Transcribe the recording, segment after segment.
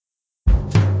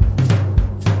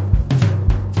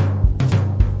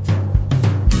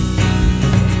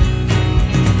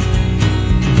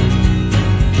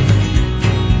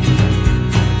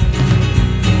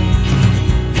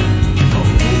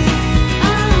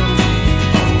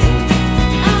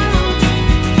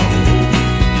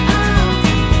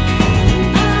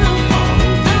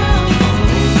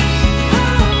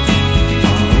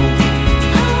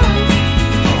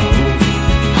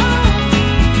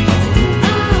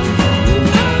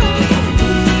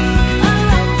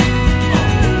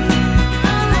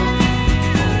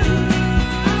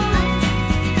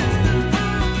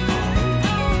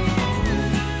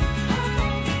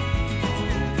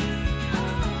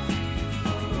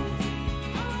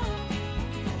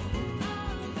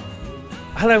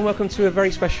Hello and welcome to a very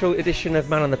special edition of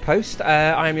Man on the Post.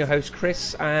 I am your host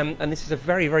Chris, and this is a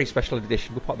very, very special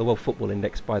edition. We're part of the World Football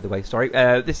Index, by the way, sorry.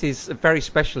 This is a very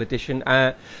special edition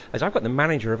as I've got the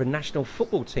manager of a national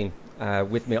football team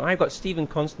with me. I've got Stephen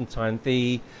Constantine,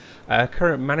 the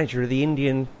current manager of the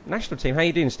Indian national team. How are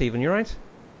you doing, Stephen? You all right?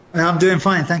 I'm doing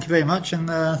fine, thank you very much, and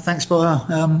thanks for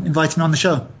inviting me on the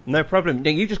show. No problem.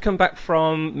 Now, you've just come back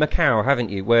from Macau, haven't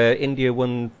you, where India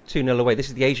won 2-0 away. This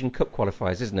is the Asian Cup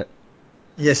qualifiers, isn't it?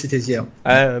 Yes, it is, yeah.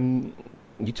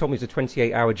 You told me it's a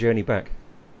 28-hour journey back.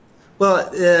 Well,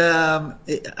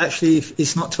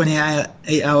 it's not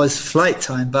 28 hours flight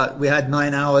time, but we had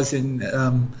 9 hours in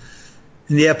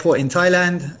the airport in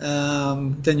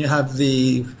Thailand. Then you have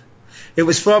it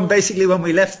was from basically when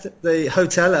we left the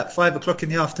hotel at 5 o'clock in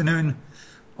the afternoon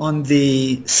on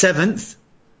the 7th,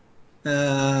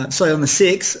 on the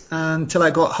 6th, until I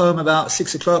got home about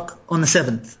 6 o'clock on the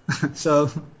 7th.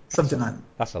 So something like that.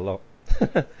 That's a lot.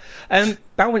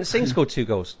 Balwant Singh scored 2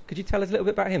 goals. Could you tell us a little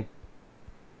bit about him?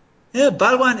 Yeah,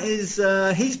 Balwant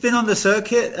he's been on the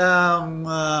circuit.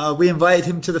 We invited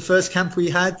him to the first camp we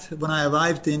had when I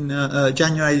arrived in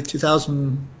January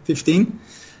 2015.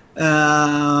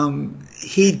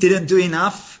 He didn't do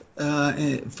enough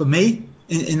for me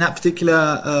in that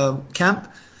particular camp.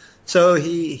 So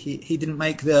he didn't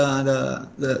make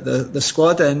the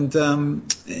squad, and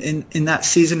in that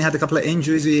season he had a couple of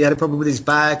injuries. He had a problem with his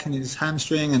back and his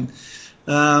hamstring, and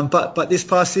but this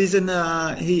past season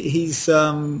he's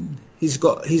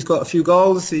got a few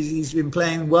goals. He's been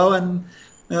playing well, and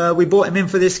we brought him in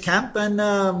for this camp, and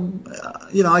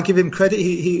I give him credit.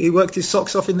 He worked his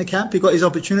socks off in the camp. He got his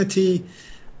opportunity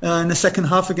in the second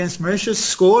half against Mauritius,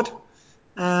 scored.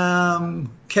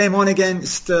 Came on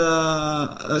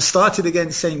started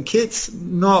against St. Kitts.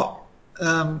 Not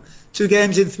 2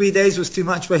 games in 3 days was too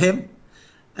much for him.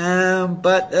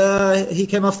 But he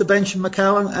came off the bench in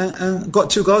Macau and got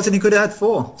 2 goals, and he could have had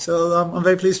 4. So I'm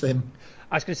very pleased for him.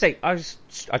 I was going to say,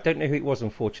 I don't know who it was,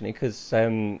 unfortunately, because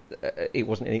it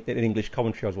wasn't an English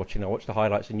commentary I was watching. I watched the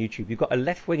highlights on YouTube. You've got a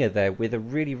left winger there with a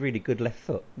really, really good left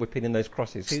foot whipping in those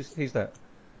crosses. Who's that?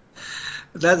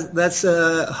 That's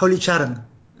Holy Charan.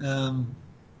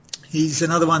 He's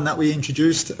another one that we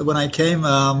introduced when I came.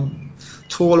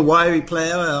 Tall, wiry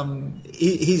player.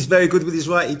 He's very good with his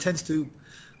right. He tends to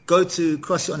go to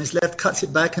cross it on his left, cuts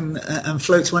it back, and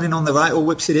floats one in on the right or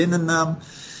whips it in. And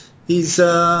he's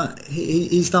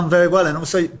done very well. And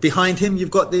also behind him,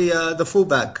 you've got the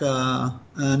fullback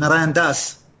Narayan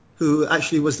Das, who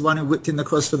actually was the one who whipped in the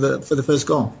cross for the first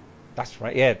goal. That's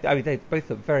right, yeah. I mean, they both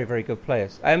are very, very good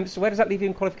players. So where does that leave you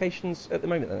in qualifications at the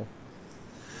moment, then?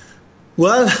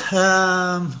 Well,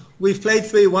 we've played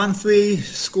 3, won 3,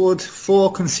 scored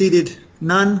 4, conceded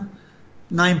none,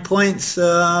 9 points,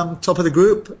 top of the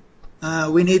group.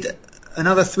 We need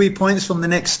another 3 points from the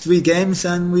next 3 games,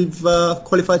 and we've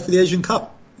qualified for the Asian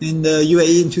Cup in the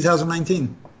UAE in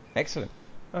 2019. Excellent.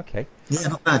 Okay. Yeah,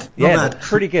 not bad. Not bad.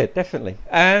 Pretty good, definitely.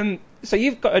 So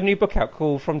you've got a new book out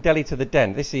called From Delhi to the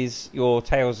Den. This is your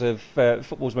tales of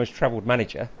football's most travelled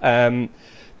manager.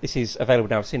 This is available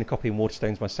now. I've seen a copy in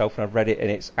Waterstones myself, and I've read it,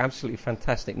 and it's absolutely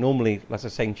fantastic. Normally, as I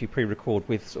was saying to you, pre-record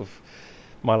with sort of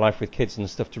my life with kids and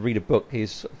stuff, to read a book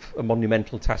is sort of a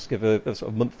monumental task of a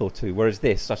sort of month or 2, whereas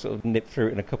this, I sort of nipped through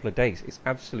it in a couple of days. It's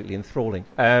absolutely enthralling.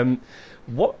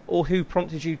 What or who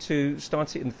prompted you to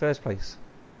start it in the first place?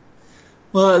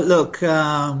 Well, look,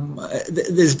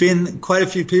 there's been quite a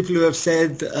few people who have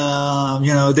said,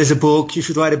 there's a book, you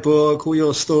should write a book, all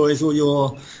your stories, all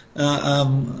your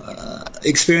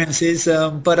experiences.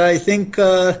 But I think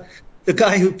the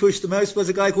guy who pushed the most was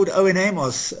a guy called Owen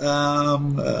Amos.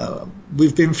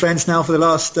 We've been friends now for the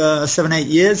last 7-8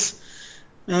 years.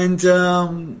 And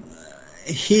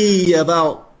he,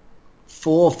 about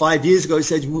 4 or 5 years ago,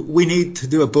 said, we need to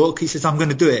do a book. He says, I'm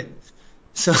going to do it.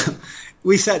 So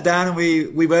we sat down and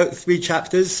we wrote 3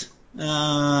 chapters,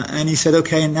 and he said,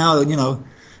 okay, now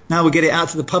we'll get it out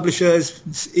to the publishers.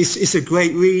 It's a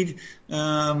great read.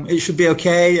 It should be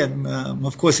okay. And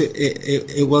of course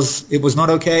it was not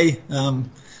okay.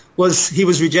 He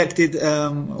was rejected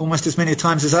almost as many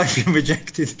times as I've been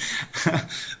rejected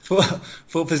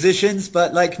for positions,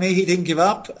 but like me, he didn't give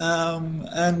up.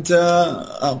 And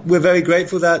we're very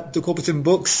grateful that the Corporaton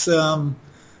Books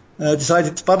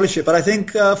decided to publish it. But I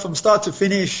think from start to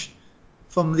finish,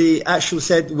 from the actual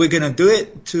said we're going to do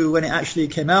it to when it actually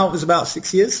came out, was about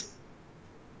 6 years.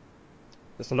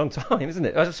 That's a long time, isn't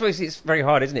it? I suppose it's very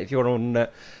hard, isn't it, if you're on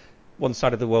one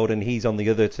side of the world and he's on the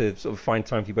other, to sort of find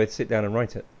time for you both to sit down and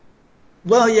write it.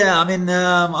 Well, yeah, I mean,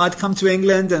 I'd come to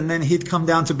England and then he'd come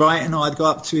down to Brighton, or I'd go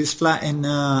up to his flat in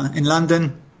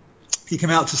London. He came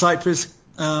out to Cyprus.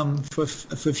 for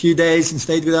a few days and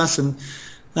stayed with us, and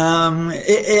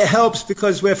it helps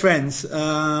because we're friends.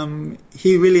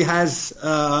 He really has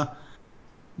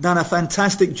done a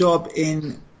fantastic job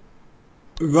in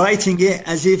writing it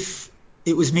as if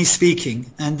it was me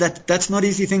speaking, and that's not an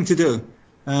easy thing to do.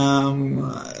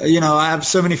 I have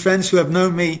so many friends who have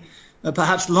known me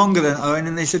perhaps longer than Owen,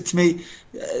 and they said to me,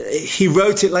 he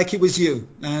wrote it like it was you.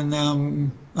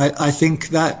 And I think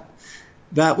that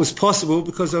was possible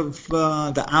because of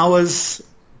the hours,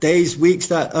 days, weeks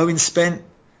that Owen spent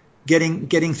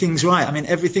getting things right. I mean,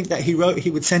 everything that he wrote, he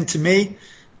would send to me.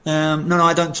 No,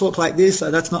 I don't talk like this.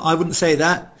 That's not. I wouldn't say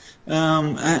that.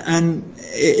 And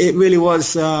it really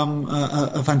was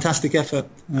a fantastic effort,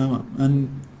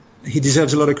 and he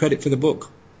deserves a lot of credit for the book.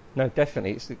 No,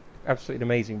 definitely, it's absolutely an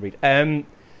amazing read.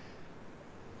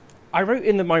 I wrote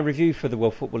in my review for the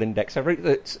World Football Index, I wrote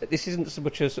that this isn't so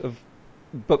much a sort of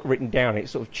book written down,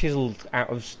 it's sort of chiseled out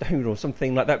of stone or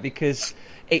something like that, because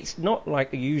it's not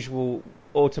like a usual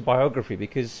autobiography,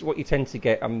 because what you tend to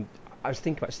get, I was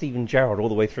thinking about Stephen Gerrard all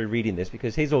the way through reading this,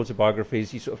 because his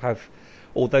autobiographies, you sort of have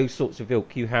all those sorts of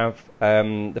ilk. You have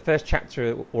the first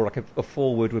chapter, or like a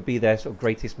foreword, would be their sort of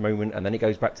greatest moment, and then it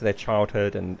goes back to their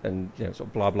childhood and sort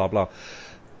of blah blah blah.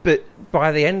 But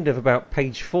by the end of about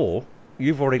page 4,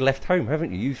 you've already left home,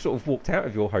 haven't you? You've sort of walked out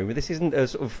of your home. This isn't a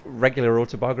sort of regular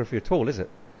autobiography at all, is it?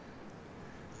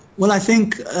 Well, I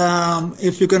think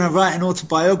if you're going to write an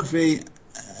autobiography,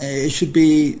 it should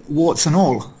be warts and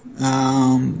all.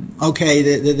 Okay,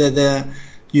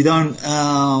 you don't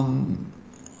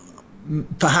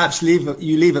perhaps leave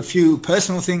a few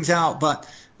personal things out, but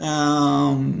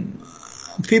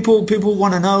people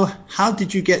want to know, how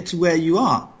did you get to where you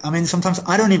are? I mean, sometimes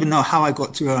I don't even know how I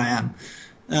got to where I am.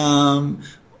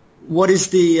 What is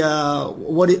it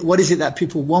that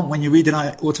people want when you read an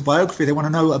autobiography? They want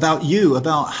to know about you,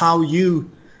 about how you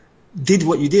did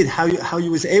what you did, how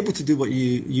you was able to do what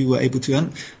you were able to.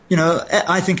 And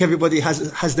I think everybody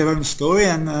has their own story,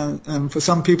 and for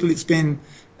some people it's been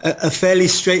a fairly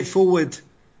straightforward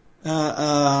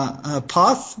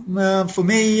path. For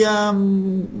me,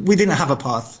 we didn't have a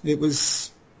path. It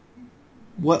was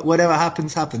whatever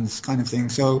happens kind of thing.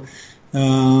 So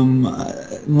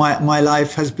my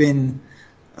life has been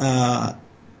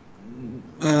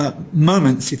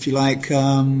moments, if you like,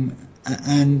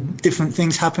 and different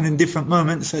things happen in different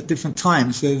moments at different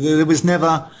times. So there was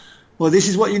never, well, this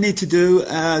is what you need to do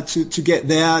to get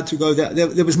there, to go there.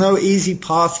 There was no easy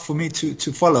path for me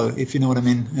to follow, if you know what I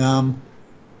mean.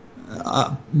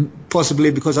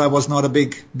 Possibly because I was not a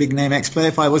big name ex-player.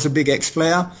 If I was a big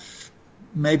ex-player,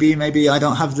 maybe I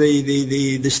don't have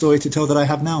the story to tell that I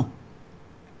have now.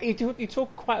 You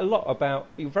talk quite a lot about,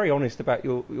 you're very honest about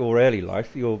your early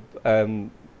life,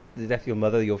 the death of your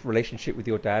mother, your relationship with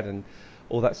your dad, and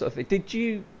all that sort of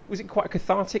thing. Was it quite a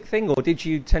cathartic thing, or did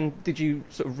you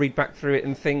sort of read back through it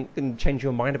and think and change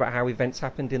your mind about how events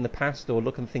happened in the past, or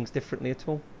look at things differently at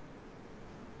all?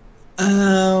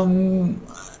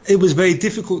 It was very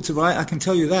difficult to write, I can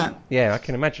tell you that. Yeah, I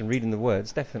can imagine reading the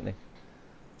words, definitely.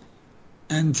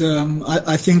 And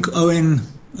I think Owen,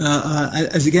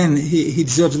 as again, he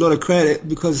deserves a lot of credit,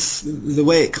 because the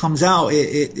way it comes out,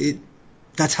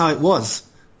 that's how it was.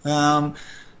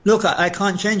 Look, I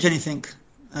can't change anything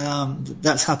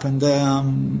that's happened.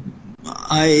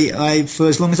 I for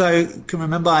as long as I can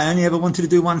remember, I only ever wanted to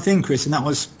do one thing, Chris, and that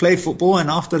was play football. And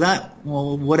after that,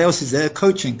 well, what else is there?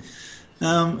 Coaching.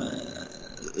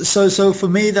 So for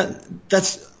me,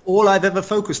 that's all I've ever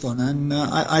focused on, and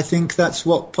I think that's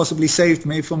what possibly saved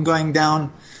me from going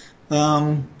down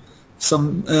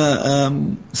some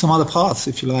other paths,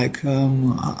 if you like.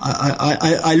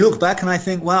 I look back and I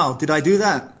think, wow, did I do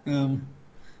that?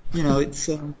 It's.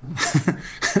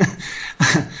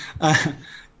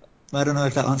 I don't know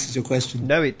if that answers your question.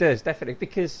 No, it does, definitely,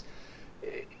 because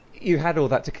you had all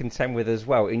that to contend with as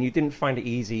well, and you didn't find it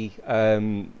easy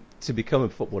to become a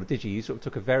footballer, did you? You sort of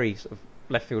took a very sort of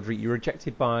left field route. You were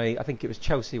rejected by, I think it was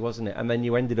Chelsea, wasn't it? And then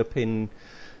you ended up in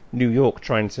New York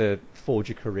trying to forge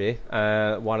a career,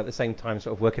 while at the same time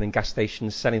sort of working in gas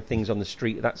stations, selling things on the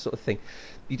street, that sort of thing.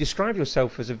 You describe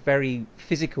yourself as a very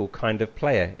physical kind of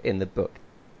player in the book.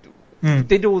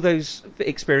 Did all those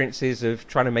experiences of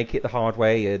trying to make it the hard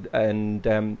way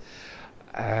and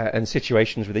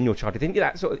situations within your childhood, didn't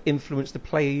that sort of influence the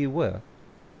player you were?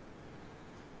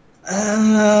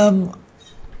 I've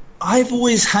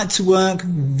always had to work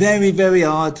very, very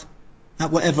hard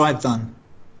at whatever I've done.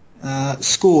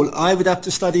 School, I would have to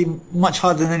study much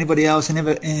harder than anybody else, and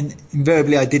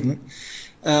invariably I didn't,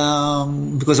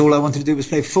 because all I wanted to do was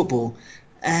play football.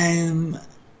 And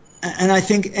I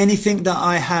think anything that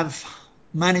I have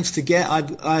managed to get,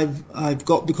 I've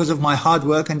got because of my hard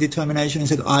work and determination, and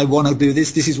said, I want to do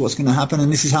this. This is what's going to happen,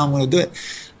 and this is how I'm going to do it.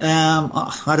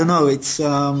 I don't know. It's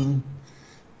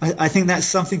I think that's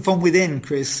something from within,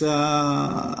 Chris.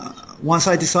 Once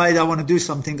I decide I want to do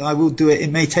something, I will do it.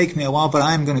 It may take me a while, but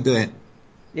I am going to do it.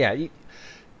 Yeah,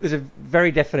 there's a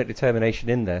very definite determination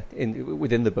in there,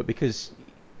 within the book, because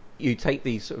you take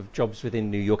these sort of jobs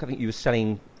within New York. I think you were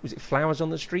selling, was it flowers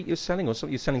on the street you were selling, or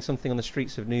something? You were selling something on the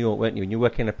streets of New York, weren't you? And you were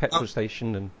working in a petrol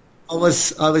station and... I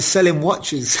was selling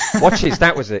watches. Watches,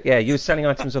 that was it. Yeah, you were selling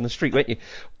items on the street, weren't you?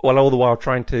 While all the while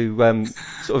trying to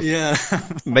sort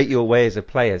of make your way as a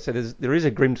player. So there is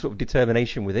a grim sort of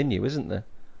determination within you, isn't there?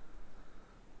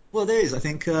 Well, there is. I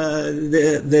think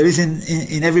there is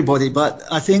in everybody. But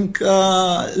I think,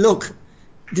 look,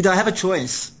 did I have a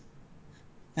choice?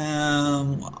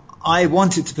 I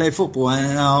wanted to play football,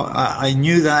 and I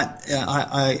knew that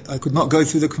I could not go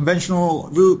through the conventional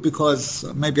route because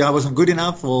maybe I wasn't good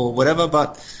enough or whatever.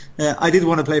 But I did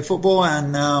want to play football,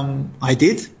 and I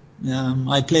did.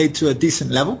 I played to a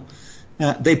decent level.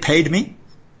 They paid me,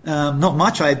 not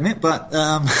much, I admit, but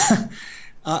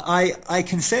I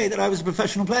can say that I was a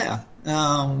professional player.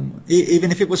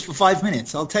 Even if it was for 5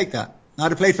 minutes, I'll take that. I'd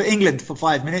have played for England for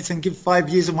 5 minutes and give 5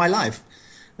 years of my life.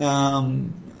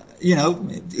 You know,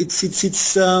 it's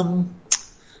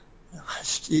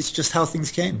just how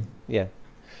things came. Yeah.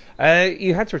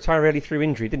 You had to retire early through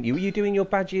injury, didn't you? Were you doing your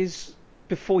badges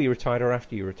before you retired or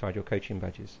after you retired, your coaching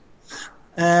badges?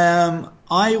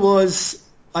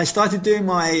 I started doing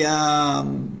my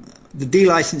the D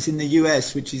license in the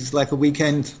US, which is like a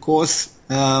weekend course.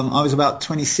 I was about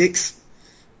 26.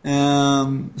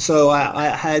 So I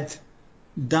had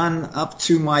done up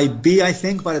to my B, I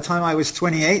think, by the time I was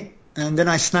 28. And then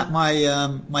I snapped my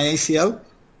my ACL,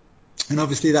 and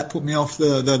obviously that put me off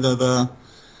the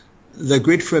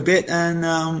grid for a bit. And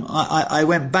I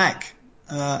went back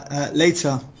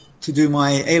later to do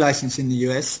my A license in the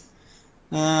US.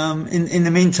 In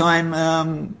the meantime,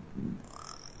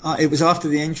 it was after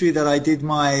the injury that I did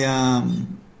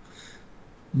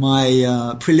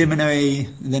my preliminary,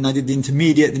 then I did the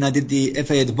intermediate, then I did the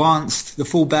FA Advanced, the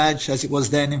full badge as it was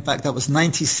then. In fact, that was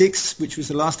 96, which was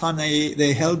the last time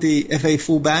they held the FA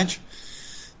full badge.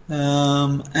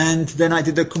 And then I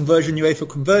did the conversion, UEFA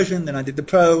conversion, then I did the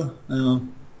pro.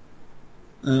 And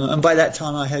by that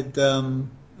time I had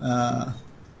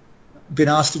been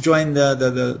asked to join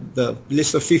the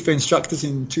list of FIFA instructors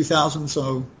in 2000,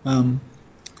 so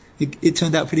it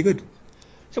turned out pretty good.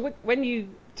 So when you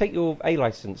take your A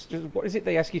license, what is it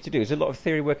they ask you to do? Is it a lot of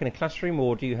theory work in a classroom,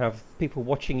 or do you have people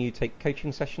watching you take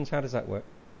coaching sessions? How does that work?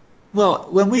 Well,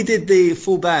 when we did the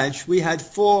full badge, we had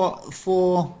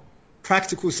four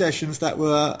practical sessions that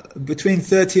were between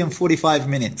 30 and 45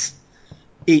 minutes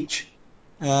each.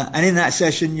 And in that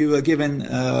session, you were given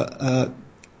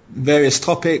various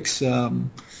topics,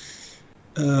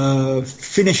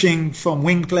 finishing from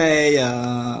wing play,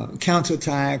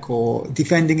 counter-attack, or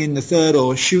defending in the third,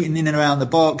 or shooting in and around the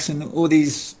box, and all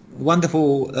these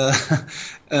wonderful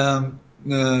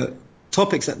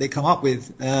topics that they come up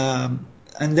with. And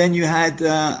then you had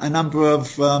a number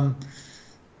of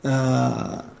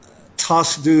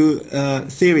tasks to do,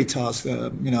 theory tasks,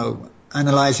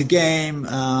 analyze a game,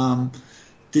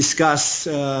 discuss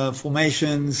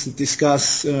formations,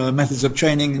 discuss methods of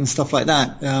training and stuff like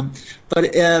that.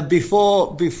 But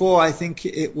before I think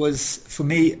it was, for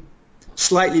me,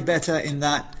 slightly better in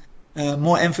that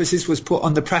more emphasis was put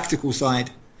on the practical side.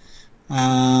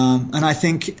 And I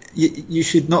think you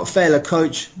should not fail a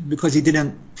coach because he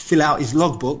didn't fill out his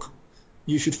logbook.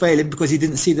 You should fail him because he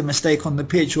didn't see the mistake on the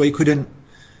pitch, or he couldn't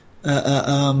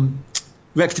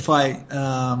rectify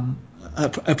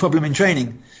a problem in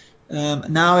training.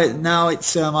 Now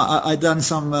it's I've done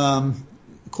some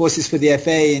courses for the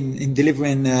FA in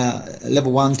delivering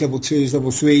level 1s, level 2s,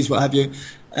 level 3s, what have you.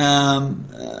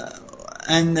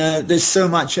 And there's so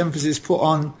much emphasis put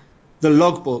on the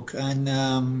logbook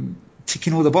and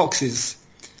ticking all the boxes.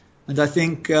 And I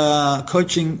think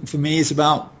coaching for me is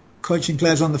about coaching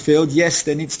players on the field. Yes,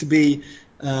 there needs to be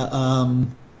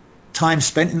time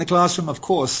spent in the classroom, of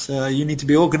course. You need to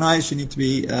be organized, you need to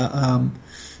be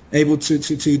able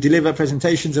to deliver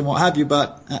presentations and what have you,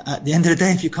 but at the end of the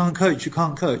day, if you can't coach, you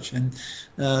can't coach. And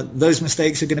those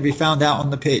mistakes are going to be found out on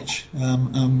the pitch.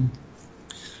 When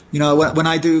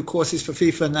I do courses for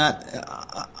FIFA and that,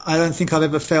 I don't think I've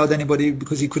ever failed anybody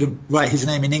because he couldn't write his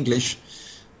name in English,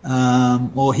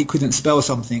 or he couldn't spell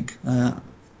something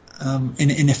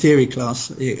in a theory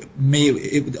class.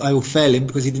 I will fail him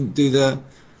because he didn't do the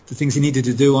things he needed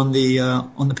to do on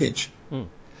the pitch.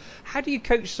 How do you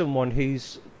coach someone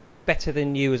who's better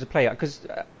than you as a player? Because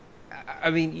I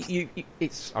mean,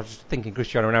 it's. I was just thinking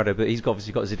Cristiano Ronaldo, but he's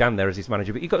obviously got Zidane there as his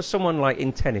manager. But you've got someone like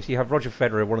in tennis, you have Roger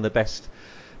Federer, one of the best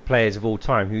players of all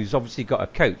time, who's obviously got a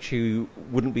coach who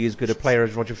wouldn't be as good a player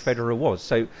as Roger Federer was.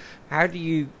 So, how do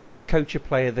you coach a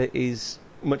player that is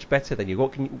much better than you?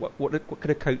 What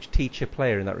can a coach teach a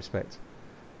player in that respect?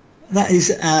 That is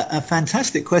a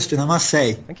fantastic question, I must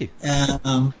say. Thank you.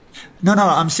 No,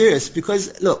 I'm serious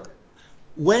because look,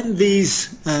 when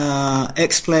these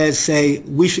ex-players say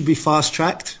we should be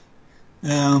fast-tracked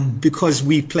because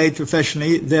we played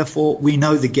professionally, therefore we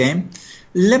know the game.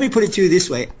 Let me put it to you this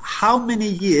way. How many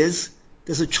years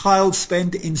does a child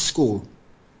spend in school?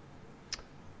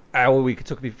 Well, we could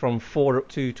talk from 4 up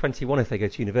to 21 if they go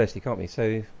to university, can't we?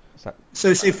 So, what's that?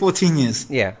 So say 14 years.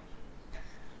 Yeah.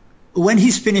 When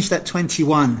he's finished at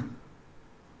 21,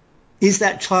 is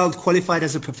that child qualified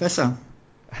as a professor?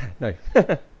 No.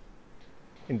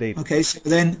 Indeed. Okay, so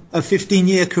then a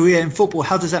 15-year career in football,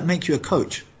 how does that make you a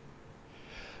coach?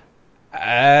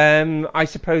 I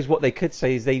suppose what they could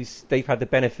say is they've had the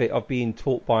benefit of being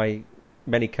taught by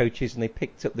many coaches and they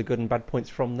picked up the good and bad points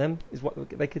from them, is what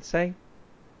they could say.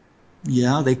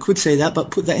 Yeah, they could say that,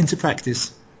 but put that into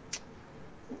practice.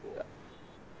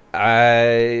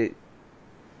 You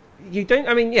don't.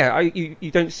 I mean, yeah,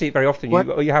 you don't see it very often.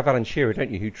 You have Alan Shearer,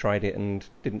 don't you, who tried it and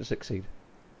didn't succeed.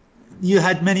 You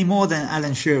had many more than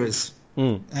Alan Shearer's.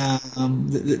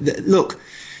 Look,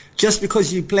 just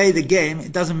because you play the game,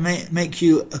 it doesn't make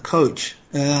you a coach.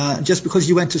 Just because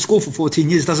you went to school for 14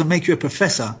 years doesn't make you a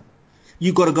professor.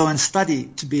 You've got to go and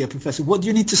study to be a professor. What do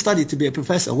you need to study to be a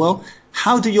professor? Well,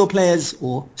 how do your players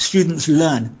or students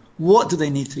learn? What do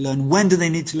they need to learn? When do they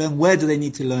need to learn? Where do they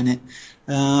need to learn it?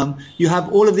 You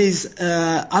have all of these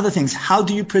other things. How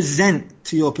do you present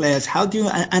to your players? How do you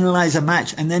analyze a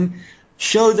match and then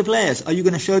show the players? Are you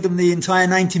going to show them the entire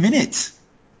 90 minutes?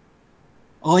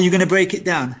 Or are you going to break it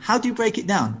down? How do you break it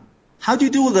down? How do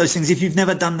you do all those things if you've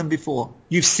never done them before?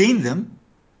 You've seen them.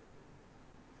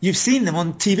 You've seen them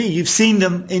on TV. You've seen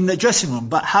them in the dressing room.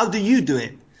 But how do you do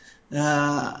it?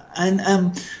 I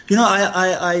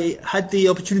had the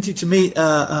opportunity to meet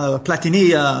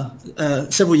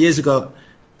Platini several years ago.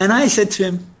 And I said to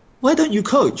him, why don't you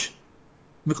coach?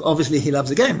 Because obviously he loves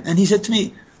the game. And he said to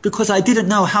me, because I didn't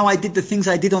know how I did the things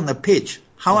I did on the pitch.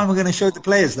 How am I going to show the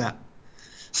players that?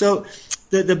 So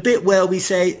the bit where we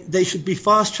say they should be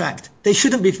fast-tracked, they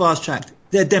shouldn't be fast-tracked.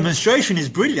 Their demonstration is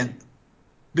brilliant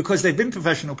because they've been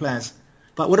professional players.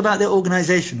 But what about their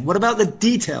organization? What about the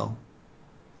detail?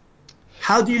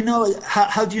 How do you know?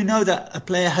 How do you know that a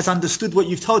player has understood what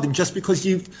you've told him just because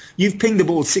you've pinged the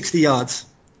ball 60 yards,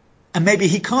 and maybe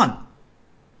he can't?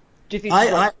 Do you think?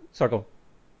 Sorry, go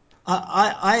on.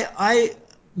 I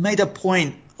made a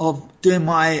point of doing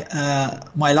my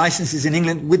licenses in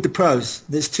England with the pros.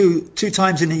 There's two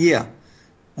times in a year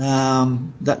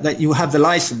that you have the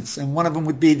license, and one of them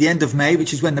would be the end of May,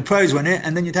 which is when the pros win it,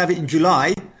 and then you'd have it in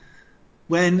July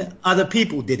when other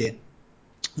people did it.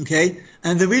 Okay,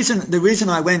 and the reason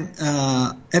I went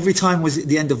every time was at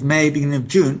the end of May, beginning of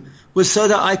June, was so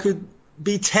that I could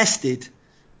be tested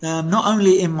not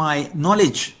only in my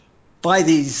knowledge by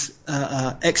these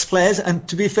ex-players, and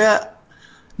to be fair,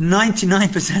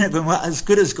 99% of them were as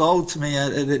good as gold to me.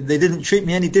 They didn't treat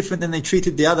me any different than they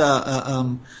treated the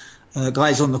other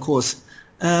guys on the course.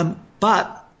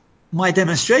 But my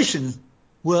demonstrations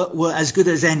were as good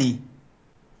as any.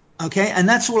 Okay, and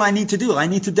that's all I need to do. I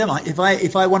need to demo.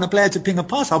 If I want a player to ping a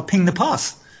pass, I'll ping the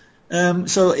pass.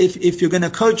 So if you're going to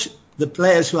coach the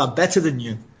players who are better than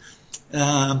you,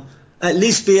 at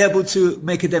least be able to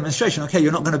make a demonstration. Okay,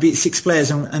 you're not going to beat 6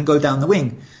 players and go down the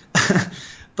wing,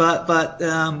 but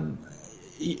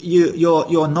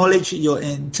your knowledge,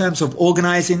 in terms of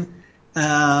organizing,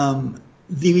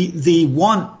 the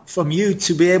want from you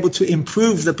to be able to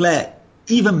improve the player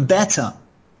even better.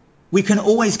 We can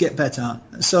always get better.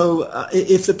 So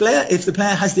if the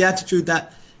player has the attitude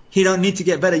that he don't need to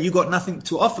get better, you got nothing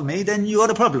to offer me, then you got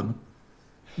a problem.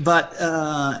 But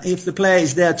if the player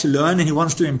is there to learn and he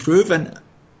wants to improve, and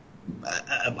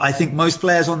I think most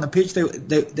players on the pitch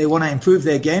they want to improve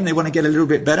their game, they want to get a little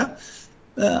bit better.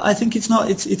 I think it's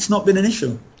not been an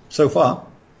issue so far.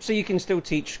 So you can still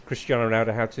teach Cristiano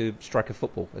Ronaldo how to strike a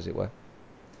football, as it were.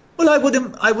 Well, I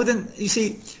wouldn't. You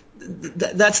see,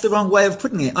 that's the wrong way of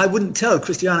putting it. I wouldn't tell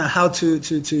Cristiano how to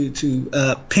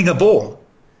ping a ball.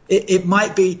 It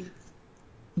might be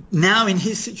now in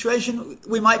his situation,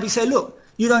 we might be saying, look,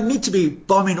 you don't need to be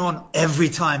bombing on every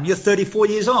time. You're 34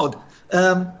 years old.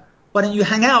 Why don't you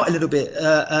hang out a little bit,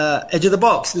 edge of the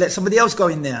box, let somebody else go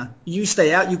in there. You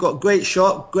stay out. You've got great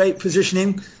shot, great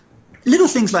positioning. little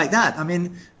things like that. I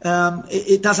mean,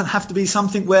 it doesn't have to be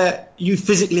something where you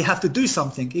physically have to do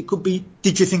something. It could be,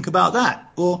 did you think about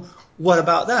that? Or what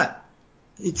about that?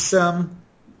 It's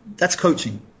that's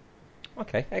coaching.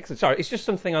 Okay, excellent. Sorry, it's just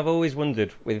something I've always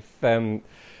wondered with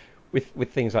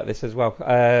things like this as well.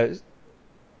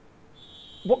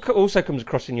 What also comes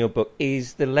across in your book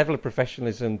is the level of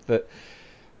professionalism that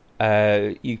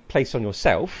you place on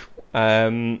yourself,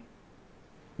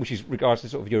 which is regards to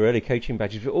sort of your early coaching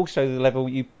badges, but also the level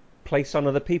you place on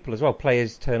other people as well.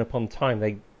 Players turn up on time,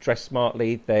 they dress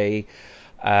smartly, they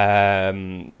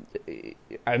and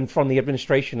from the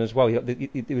administration as well.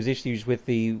 There was issues with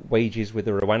the wages with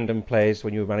the Rwandan players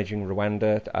when you were managing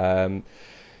Rwanda.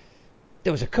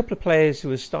 There was a couple of players who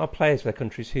were star players for their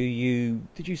countries who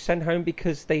did you send home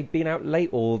because they'd been out late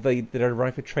or they'd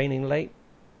arrived for training late?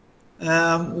 Two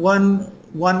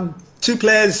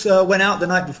players went out the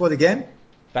night before the game.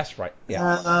 That's right.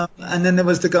 Yeah. And then there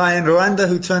was the guy in Rwanda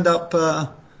who turned up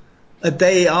a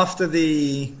day after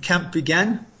the camp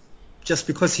began, just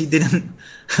because he didn't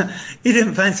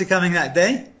fancy coming that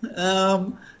day.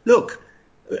 Look,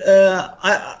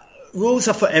 rules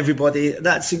are for everybody.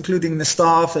 That's including the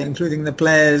staff, including the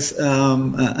players,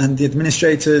 and the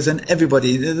administrators and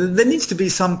everybody. There needs to be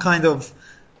some kind of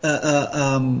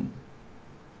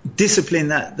discipline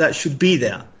that should be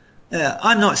there.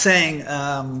 I'm not saying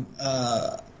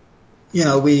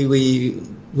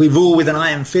we rule with an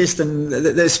iron fist and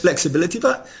there's flexibility,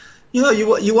 but you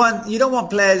don't want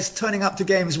players turning up to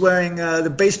games wearing the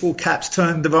baseball caps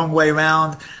turned the wrong way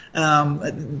around.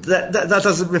 That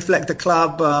doesn't reflect the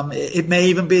club. It may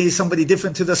even be somebody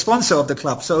different to the sponsor of the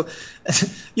club. So,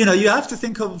 you have to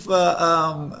think of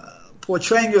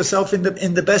portraying yourself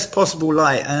in the best possible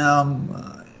light.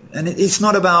 And it's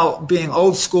not about being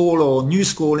old school or new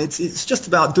school. It's just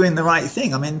about doing the right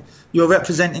thing. I mean, you're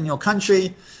representing your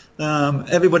country.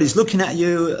 Everybody's looking at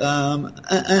you,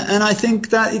 and I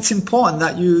think that it's important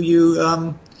that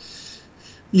you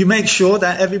make sure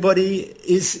that everybody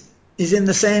is in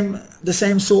the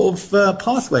same sort of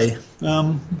pathway.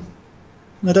 I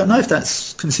don't know if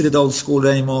that's considered old school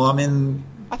anymore. I mean,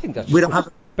 I think that's we don't have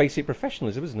basic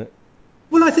professionalism, isn't it?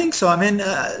 Well, I think so. I mean,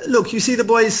 look, you see the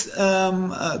boys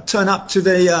turn up to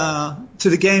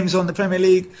the games on the Premier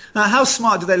League. How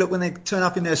smart do they look when they turn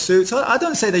up in their suits? I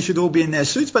don't say they should all be in their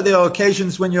suits, but there are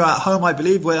occasions when you're at home, I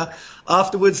believe, where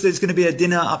afterwards there's going to be a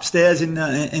dinner upstairs in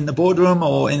the boardroom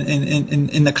or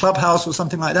in the clubhouse or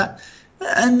something like that.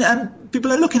 And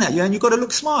people are looking at you, and you've got to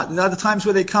look smart. There are other times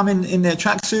where they come in their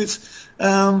tracksuits,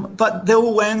 but they're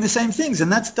all wearing the same things,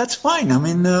 and that's fine. I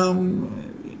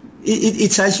mean,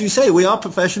 it's as you say, we are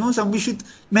professionals, and we should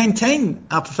maintain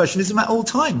our professionalism at all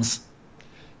times.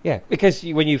 Yeah, because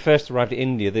when you first arrived at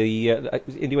India,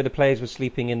 India where the players were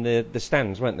sleeping in the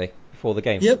stands, weren't they, before the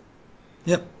game? Yep.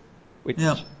 Which,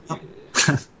 yep.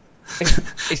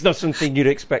 It's not something you'd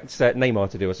expect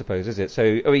Neymar to do, I suppose, is it?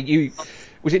 So, I mean,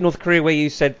 was it North Korea where you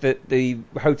said that the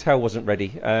hotel wasn't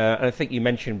ready? And I think you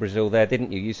mentioned Brazil there,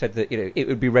 didn't you? You said that it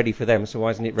would be ready for them, so why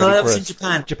isn't it ready for us? That was in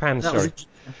Japan. Japan, that sorry.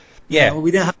 Yeah, well,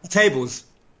 we didn't have the tables.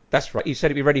 That's right. You said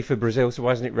it'd be ready for Brazil, so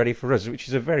why isn't it ready for us? Which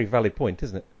is a very valid point,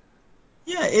 isn't it?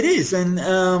 Yeah, it is. And,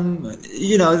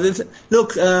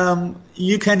 look,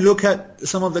 you can look at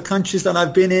some of the countries that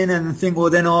I've been in and think, well,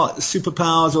 they're not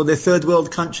superpowers or they're third world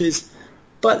countries.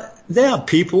 But they are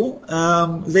people.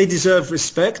 They deserve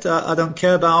respect. I don't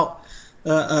care about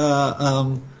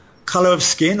color of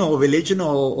skin or religion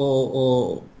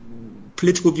or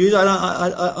political views.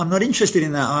 I'm not interested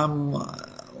in that.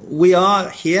 We are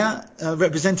here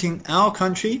representing our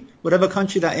country, whatever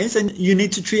country that is, and you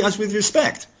need to treat us with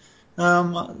respect.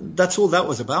 That's all that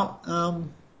was about.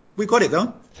 We got it,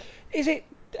 though. Is it?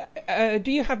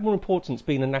 Do you have more importance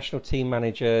being a national team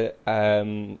manager,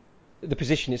 the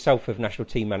position itself of national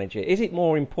team manager? Is it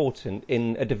more important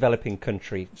in a developing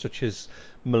country such as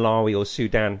Malawi or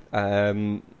Sudan,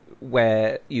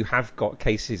 where you have got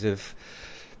cases of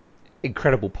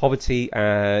incredible poverty,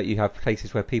 you have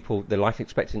places where the life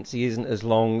expectancy isn't as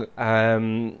long,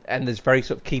 and there's very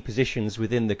sort of key positions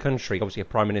within the country, obviously a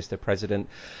prime minister, president,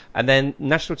 and then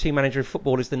national team manager of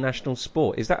football is the national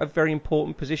sport. Is that a very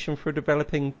important position for a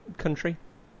developing country?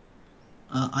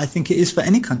 I think it is for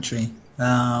any country.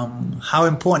 How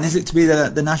important is it to be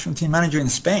the national team manager in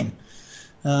Spain?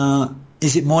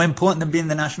 Is it more important than being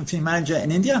the national team manager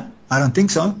in India? I don't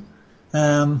think so.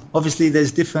 Obviously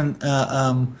there's different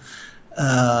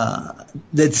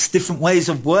ways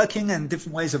of working and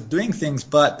different ways of doing things,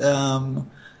 but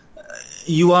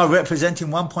you are representing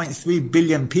 1.3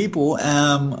 billion people,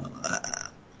 and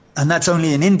that's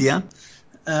only in India.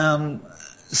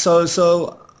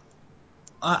 So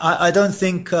I don't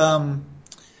think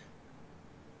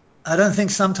I don't think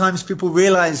sometimes people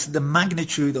realize the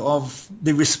magnitude of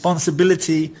the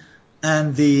responsibility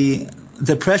and the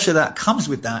pressure that comes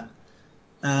with that.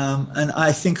 And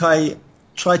I think I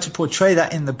try to portray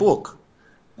that in the book.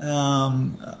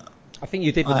 I think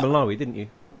you did with Malawi, didn't you?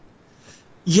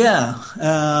 Yeah,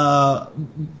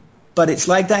 but it's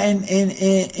like that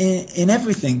in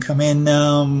everything. I mean,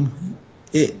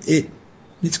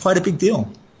 it's quite a big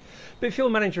deal. But if you're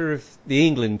manager of the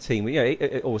England team,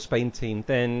 or Spain team,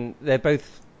 then they're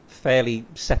both fairly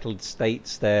settled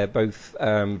states. They're both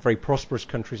very prosperous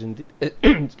countries. And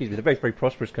excuse me, they're both very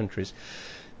prosperous countries.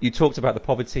 You talked about the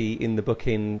poverty in the book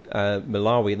in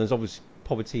Malawi, and there's obviously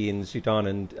poverty in Sudan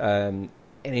and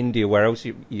in India, where else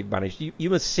you've managed. You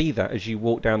must see that as you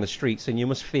walk down the streets, and you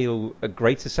must feel a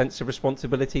greater sense of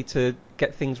responsibility to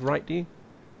get things right, do you?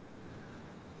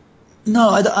 No,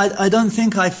 I don't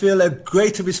think I feel a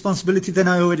greater responsibility than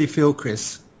I already feel,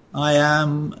 Chris. I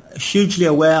am hugely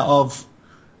aware of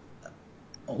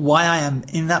why I am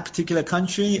in that particular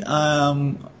country,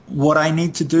 what I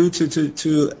need to do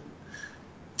to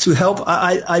help.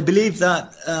 I believe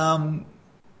that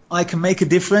I can make a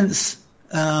difference,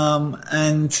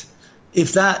 and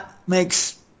if that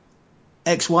makes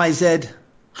X, Y, Z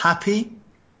happy,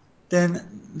 then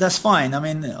that's fine. I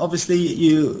mean,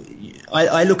 obviously,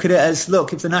 I look at it as,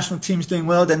 look, if the national team's doing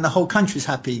well, then the whole country's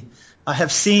happy. I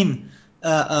have seen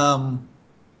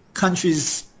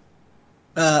countries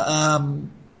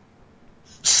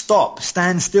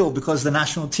stand still because the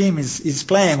national team is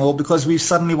playing, or because we've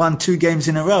suddenly won 2 games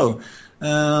in a row.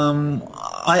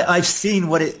 I've seen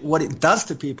what it does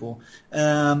to people.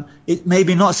 It may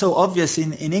be not so obvious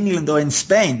in England or in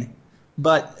Spain,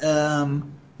 but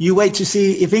you wait to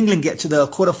see if England get to the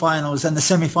quarterfinals and the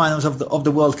semi-finals of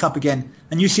the World Cup again,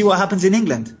 and you see what happens in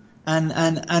England,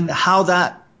 and how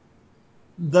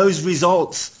those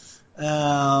results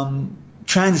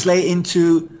translate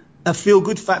into a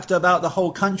feel-good factor about the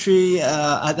whole country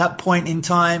at that point in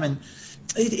time, and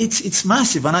it's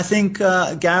massive. And I think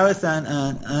Gareth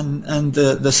and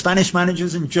the Spanish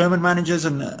managers and German managers,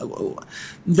 and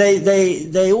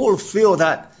they all feel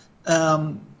that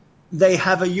they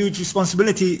have a huge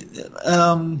responsibility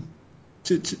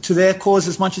to their cause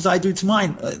as much as I do to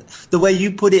mine. The way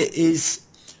you put it is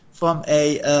from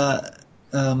a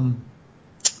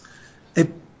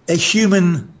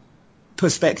human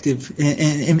perspective,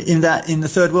 in that in the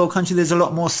third world country there's a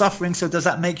lot more suffering. So does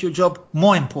that make your job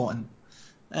more important?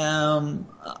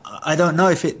 I don't know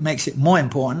if it makes it more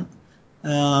important,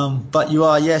 but you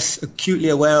are, yes, acutely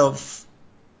aware of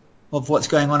what's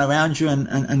going on around you,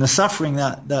 and the suffering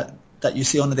that you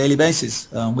see on a daily basis,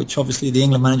 which obviously the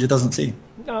England manager doesn't see.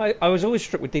 No, I was always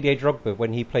struck with Didier Drogba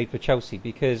when he played for Chelsea,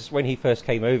 because when he first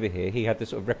came over here, he had the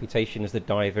sort of reputation as the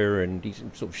diver, and he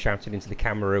sort of shouted into the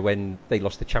camera when they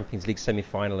lost the Champions League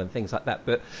semi-final and things like that.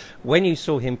 But when you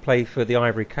saw him play for the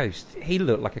Ivory Coast, he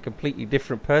looked like a completely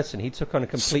different person. He took on a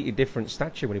completely different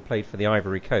stature when he played for the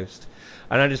Ivory Coast.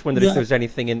 And I just wondered if there was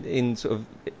anything in sort of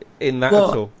in that at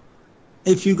all.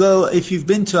 If you've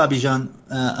been to Abidjan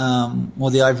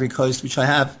or the Ivory Coast, which I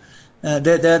have,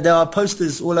 there are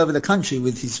posters all over the country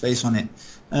with his face on it,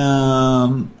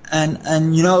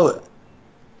 and you know,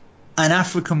 an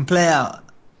African player,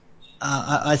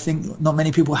 I think not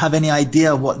many people have any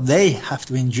idea what they have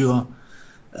to endure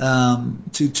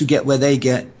to get where they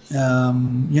get.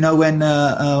 You know, when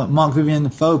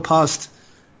Marc-Vivien Foé passed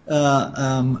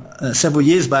several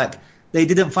years back, they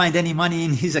didn't find any money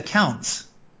in his accounts.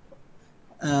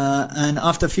 And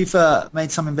after FIFA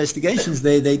made some investigations,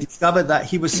 they discovered that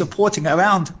he was supporting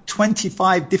around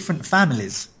 25 different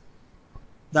families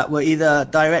that were either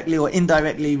directly or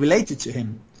indirectly related to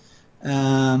him.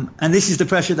 And this is the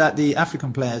pressure that the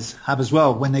African players have as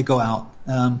well when they go out.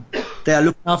 They're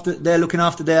looking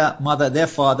after their mother, their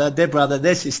father, their brother,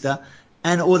 their sister,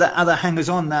 and all the other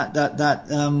hangers-on that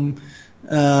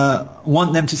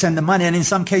want them to send them money, and in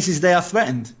some cases they are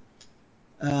threatened.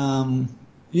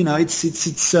 You know,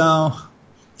 it's I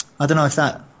don't know if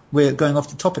that we're going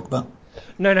off the topic, but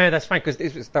no, that's fine, because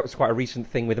that was quite a recent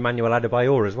thing with Emmanuel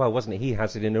Adebayor as well, wasn't it? He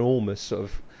has an enormous sort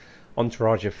of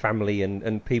entourage of family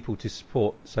and people to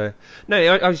support. So no,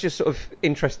 I was just sort of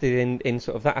interested in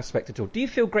sort of that aspect at all. Do you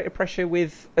feel greater pressure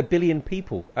with 1 billion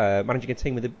people, managing a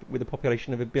team with a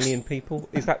population of 1 billion people?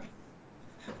 Is that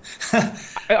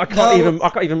I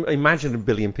can't even imagine 1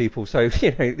 billion people. So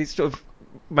you know, it's sort of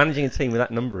managing a team with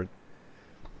that number.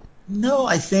 No,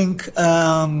 I think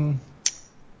no,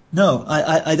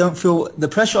 I don't feel the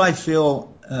pressure. I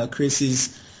feel, Chris,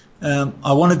 is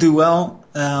I want to do well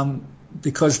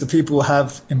because the people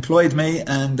have employed me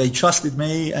and they trusted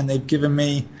me and they've given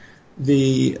me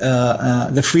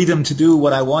the freedom to do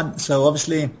what I want. So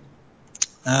obviously,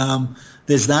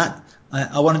 There's that.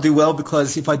 I want to do well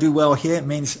because if I do well here, it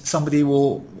means somebody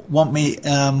will want me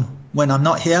when I'm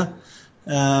not here.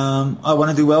 I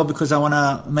want to do well because I want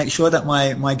to make sure that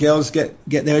my girls get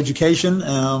their education.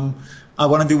 I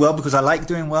want to do well because I like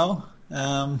doing well.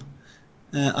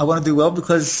 I want to do well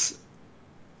because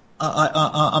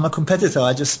I'm a competitor.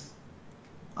 I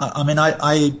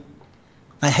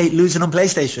hate losing on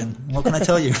PlayStation. What can I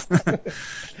tell you?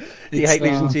 You hate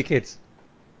losing to your kids?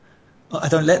 I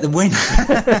don't let them win.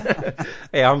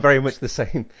 Yeah, I'm very much the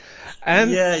same.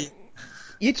 Yeah.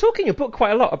 You talk in your book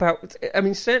quite a lot about, I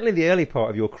mean, certainly the early part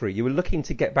of your career, you were looking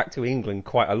to get back to England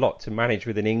quite a lot, to manage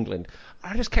within England.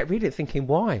 I just kept reading it thinking,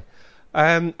 why?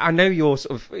 I know you're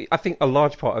I think a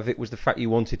large part of it was the fact you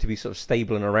wanted to be sort of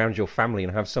stable and around your family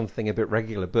and have something a bit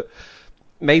regular, but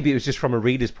maybe it was just from a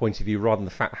reader's point of view rather than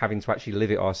the fact having to actually live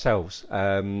it ourselves.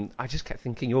 I just kept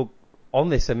thinking, you're on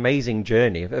this amazing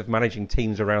journey of managing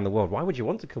teams around the world. Why would you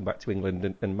want to come back to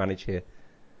England and manage here?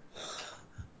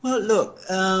 Well, look,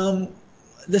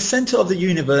 the centre of the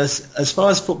universe, as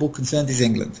far as football concerned, is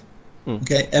England.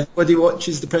 Okay, everybody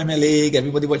watches the Premier League,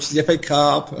 everybody watches the FA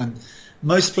Cup, and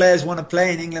most players want to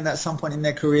play in England at some point in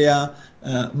their career.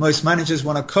 Most managers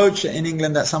want to coach in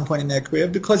England at some point in their career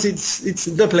because it's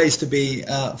the place to be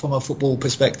from a football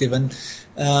perspective. And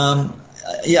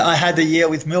I had a year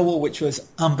with Millwall which was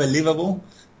unbelievable.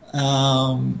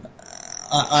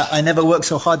 I never worked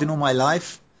so hard in all my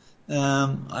life.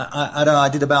 I don't know, I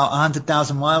did about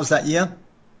 100,000 miles that year.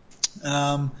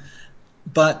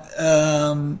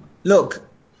 Look,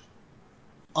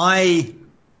 I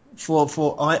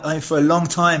for a long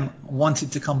time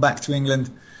wanted to come back to England.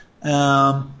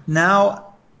 I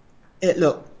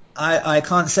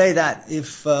can't say that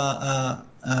if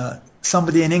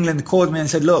somebody in England called me and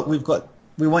said, look, we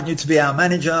want you to be our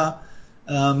manager.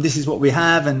 This is what we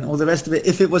have and all the rest of it.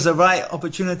 If it was the right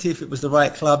opportunity, if it was the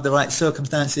right club, the right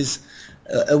circumstances,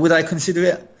 would I consider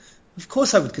it? Of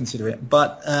course I would consider it.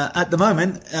 But at the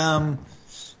moment, I'm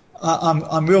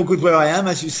real good where I am.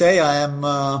 As you say, I am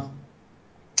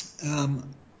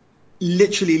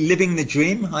literally living the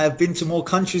dream. I have been to more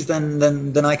countries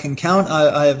than I can count.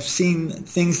 I have seen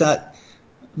things that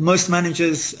most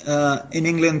managers in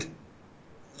England,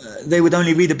 they would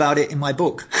only read about it in my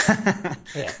book.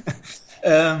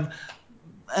 Yeah.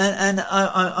 And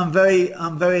I'm very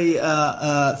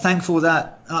thankful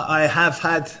that I have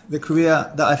had the career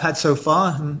that I've had so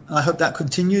far, and I hope that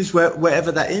continues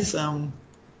wherever that is.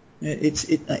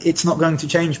 It's not going to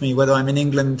change me whether I'm in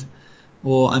England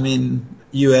or I'm in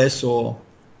US or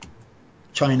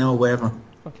China or wherever.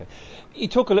 Okay. You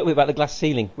talk a little bit about the glass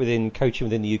ceiling within coaching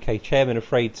within the UK. Chairman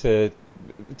afraid to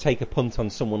take a punt on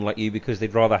someone like you because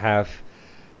they'd rather have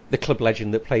the club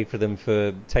legend that played for them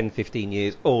for 10, 15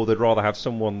 years, or they'd rather have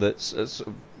someone that's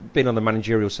been on the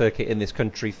managerial circuit in this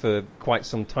country for quite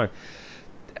some time.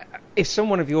 If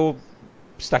someone of your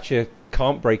stature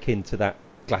can't break into that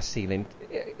glass ceiling,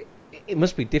 it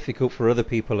must be difficult for other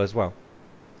people as well.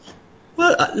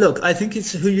 Well, look, I think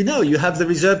it's who you know. You have the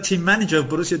reserve team manager of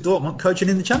Borussia Dortmund coaching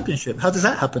in the Championship. How does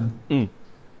that happen? You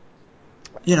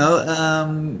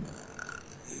know,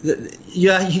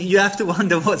 you have to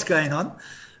wonder what's going on.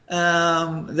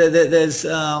 There's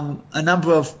a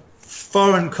number of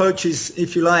foreign coaches,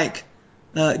 if you like,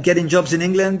 getting jobs in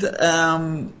England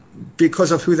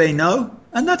because of who they know,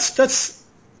 and that's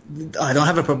I don't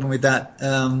have a problem with that.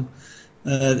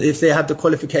 If they have the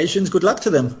qualifications, good luck to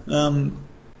them.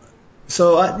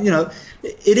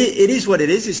 It is what it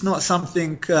is. It's not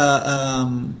something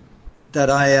that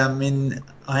I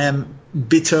am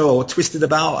bitter or twisted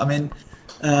about. I mean,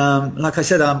 like I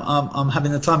said, I'm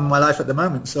having the time of my life at the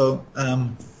moment. So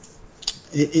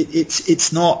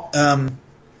it's not I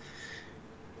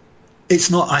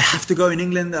have to go in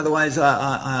England, otherwise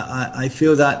I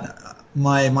feel that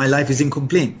my life is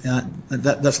incomplete.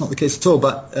 That's not the case at all.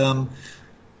 But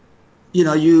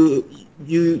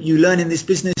you learn in this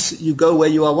business. You go where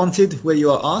you are wanted, where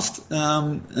you are asked,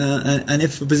 and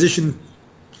if a position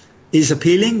is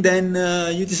appealing, then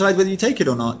you decide whether you take it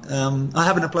or not. I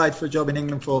haven't applied for a job in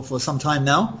England for some time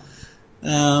now.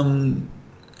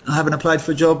 I haven't applied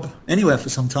for a job anywhere for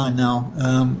some time now.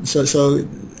 So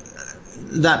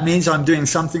that means I'm doing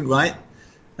something right.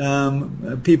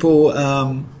 People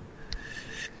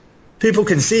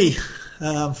can see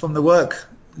from the work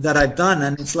that I've done,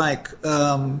 and it's like,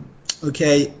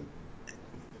 okay,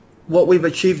 what we've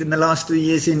achieved in the last 3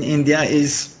 years in India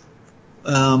is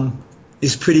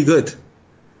pretty good.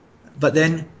 But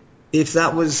then if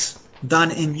that was done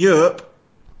in Europe,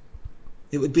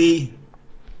 it would be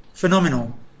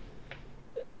phenomenal.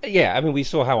 Yeah, I mean, we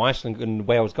saw how Iceland and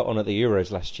Wales got on at the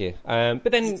Euros last year.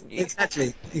 But then,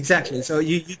 Exactly. So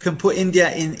you can put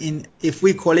India in if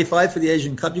we qualify for the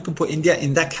Asian Cup, you can put India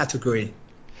in that category,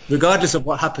 regardless of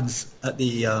what happens at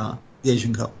the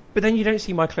Asian Cup. but then you don't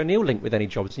see Michael O'Neill linked with any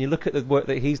jobs, and you look at the work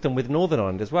that he's done with Northern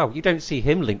Ireland as well. You don't see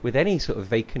him linked with any sort of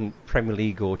vacant Premier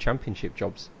League or Championship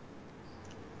jobs.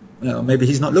 Maybe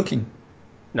he's not looking.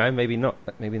 No, maybe not.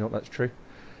 Maybe not. That's true.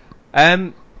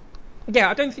 Um, yeah,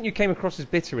 I don't think you came across as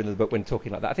bitter in the book when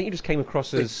talking like that. I think you just came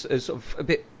across as sort of a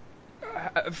bit.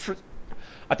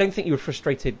 I don't think you were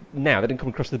frustrated now. That didn't come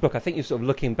across in the book. I think you're sort of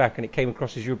looking back, and it came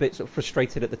across as you were a bit sort of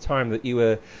frustrated at the time that you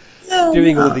were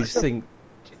doing all these things.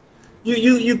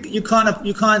 You can't.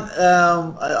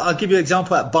 I'll give you an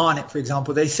example at Barnet, for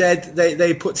example. They said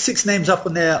they put 6 names up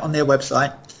on their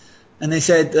website, and they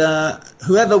said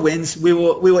whoever wins, we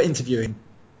were interviewing.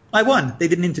 I won. They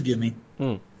didn't interview me.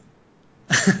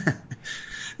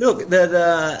 Look,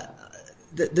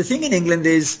 the thing in England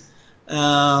is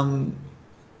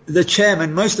the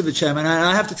chairman, most of the chairman, and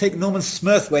I have to take Norman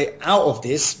Smurthwaite out of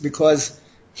this because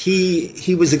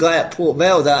he was the guy at Port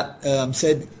Vale that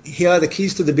said, "Here are the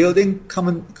keys to the building. Come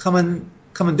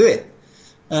and do it."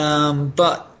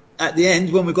 But at the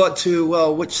end, when we got to,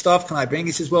 well, which staff can I bring?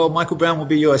 He says, well, Michael Brown will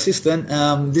be your assistant.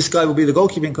 This guy will be the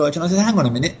goalkeeping coach. And I said, hang on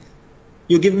a minute.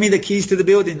 You're giving me the keys to the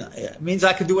building. It means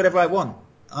I can do whatever I want.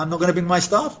 I'm not going to bring my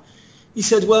staff. He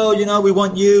said, well, we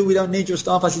want you. We don't need your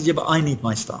staff. I said, yeah, but I need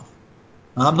my staff.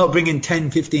 I'm not bringing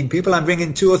 10, 15 people. I'm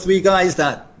bringing 2 or 3 guys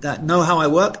that know how I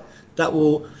work, that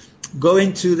will go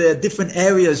into the different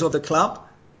areas of the club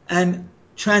and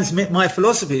transmit my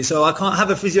philosophy. So I can't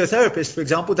have a physiotherapist, for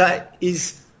example, that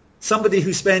is somebody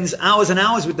who spends hours and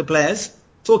hours with the players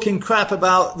talking crap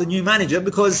about the new manager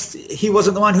because he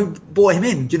wasn't the one who brought him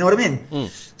in. Do you know what I mean?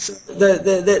 So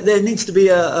there needs to be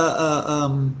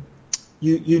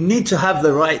you need to have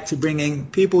the right to bring in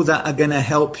people that are going to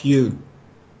help you.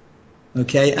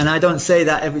 Okay, and I don't say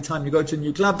that every time you go to a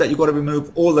new club that you've got to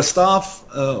remove all the staff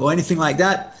or anything like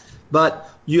that, but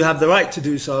you have the right to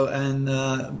do so,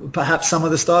 and perhaps some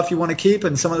of the staff you want to keep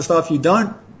and some of the staff you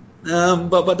don't,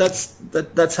 but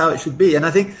that's how it should be. And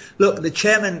I think, look, the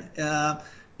chairman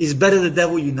is better the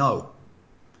devil you know.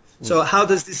 So how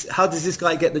does this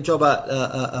guy get the job at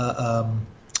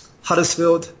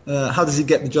Huddersfield? How does he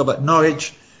get the job at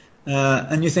Norwich?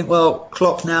 And you think, well,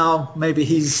 Klopp now, maybe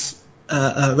he's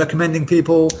recommending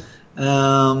people.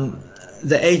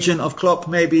 The agent of Klopp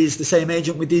maybe is the same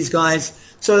agent with these guys.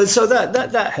 So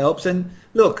that helps. And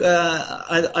look,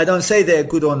 I don't say they're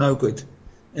good or no good.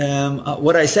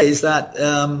 What I say is that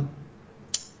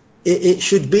it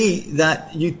should be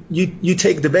that you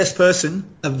take the best person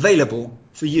available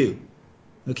for you.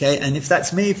 Okay, and if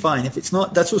that's me, fine. If it's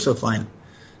not, that's also fine.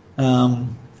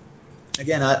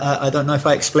 Again, I don't know if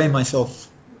I explain myself.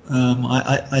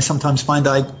 I sometimes find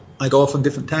I go off on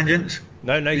different tangents.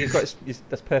 No,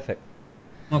 that's perfect.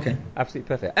 Okay, absolutely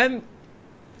perfect.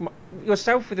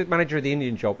 Yourself with the manager of the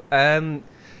Indian job.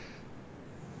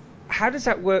 How does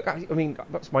that work? I mean,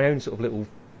 that's my own sort of little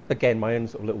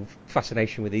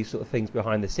fascination with these sort of things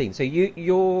behind the scenes. So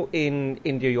you're in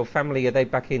India. Your family, are they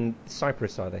back in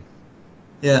Cyprus? Are they?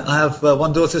 Yeah, I have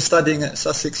one daughter studying at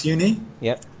Sussex Uni.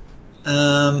 Yeah.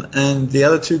 And the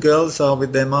other 2 girls are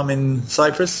with their mum in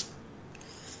Cyprus.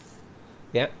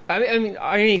 Yeah, I mean,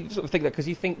 I only sort of think that because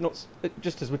you think not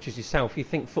just as much as yourself, you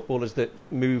think footballers that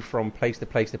move from place to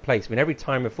place to place. I mean, every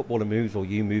time a footballer moves or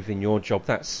you move in your job,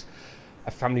 that's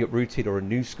a family uprooted or a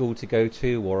new school to go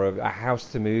to or a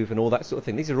house to move and all that sort of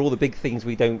thing. These are all the big things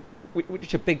which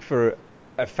are big for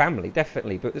a family,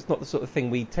 definitely, but it's not the sort of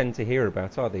thing we tend to hear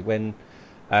about, are they? When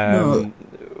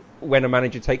a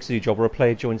manager takes a new job or a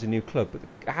player joins a new club. But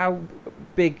how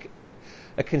big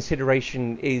a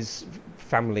consideration is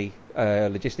family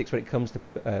logistics when it comes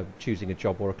to choosing a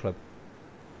job or a club?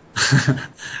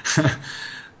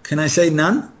 Can I say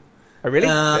none? Oh, really?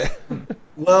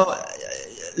 Well,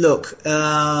 look,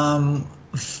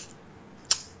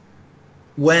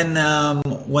 when I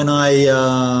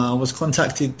was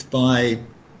contacted by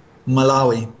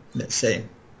Malawi, let's say,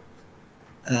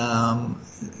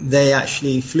 they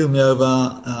actually flew me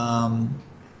over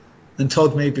and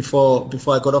told me before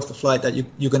I got off the flight that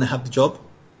you're going to have the job,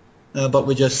 but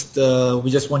we just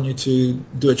want you to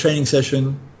do a training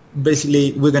session.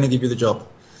 Basically, we're going to give you the job.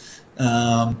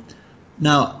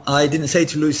 Now, I didn't say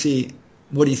to Lucy,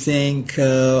 what do you think?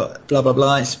 Blah blah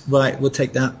blah. It's right, we'll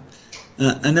take that.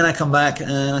 And then I come back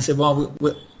and I said, well,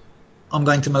 I'm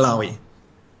going to Malawi.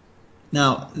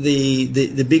 Now,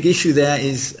 the big issue there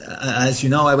is, as you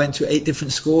know, I went to 8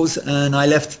 different schools and I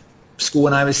left school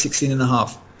when I was 16 and a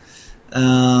half.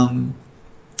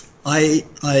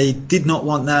 I did not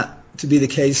want that to be the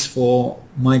case for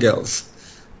my girls.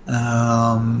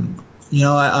 I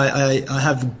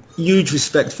have huge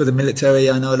respect for the military.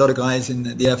 I know a lot of guys in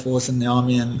the Air Force and the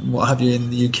Army and what have you in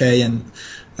the UK, and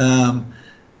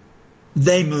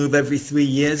they move every 3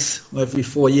 years or every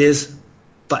 4 years,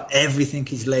 but everything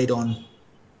is laid on.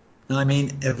 I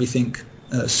mean, everything.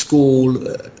 School,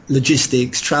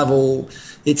 logistics, travel.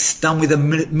 It's done with a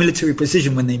military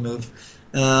precision when they move.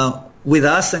 With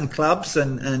us and clubs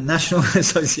and national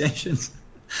associations,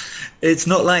 it's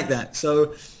not like that.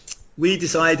 So we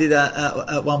decided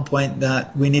at one point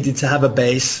that we needed to have a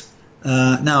base.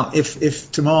 Now,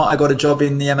 if tomorrow I got a job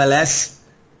in the MLS,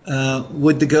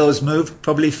 would the girls move?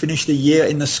 Probably finish the year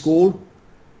in the school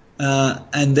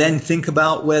and then think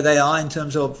about where they are in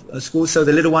terms of school. So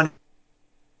the little one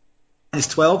is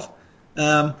 12.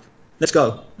 Let's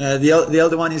go. The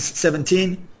elder one is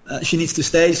 17. She needs to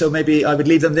stay, so maybe I would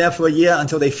leave them there for a year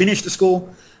until they finish the school.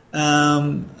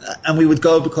 And we would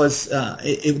go because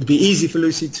it would be easy for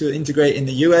Lucy to integrate in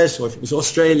the US, or if it was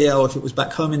Australia, or if it was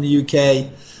back home in the UK.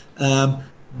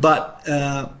 But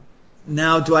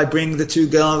now do I bring the two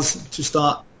girls to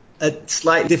start a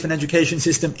slightly different education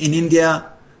system in India?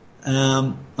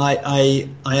 I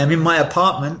am in my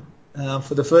apartment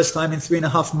for the first time in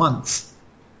 3.5 months.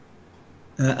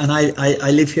 And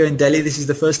I live here in Delhi. This is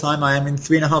the first time I am in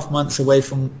 3.5 months away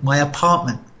from my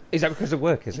apartment. Is that because of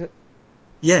work, is it?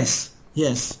 Yes.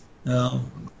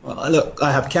 Look,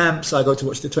 I have camps. I go to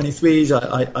watch the 23s.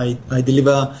 I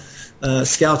deliver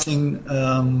scouting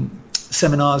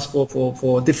seminars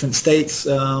for different states.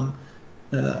 I'll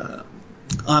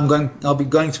be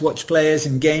going to watch players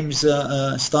in games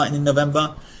starting in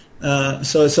November.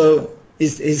 So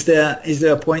is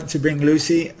there a point to bring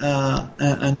Lucy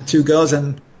and the two girls?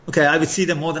 And okay, I would see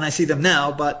them more than I see them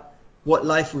now, but what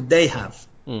life would they have?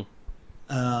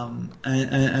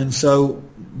 And so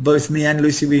both me and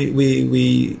Lucy,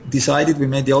 we decided, we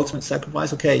made the ultimate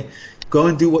sacrifice. Okay, go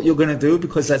and do what you're going to do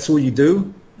because that's all you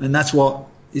do, and that's what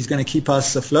is going to keep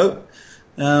us afloat.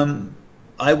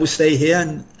 I will stay here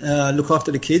and look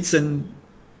after the kids, and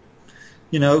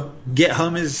get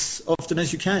home as often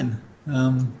as you can.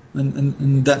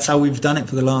 And that's how we've done it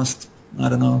for the last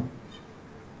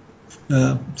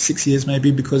 6 years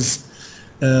maybe, because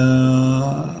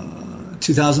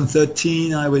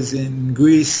 2013 I was in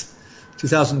Greece,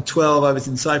 2012 I was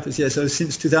in Cyprus. Yeah, so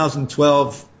since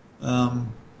 2012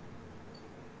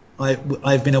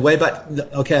 I've been away. But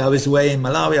okay, I was away in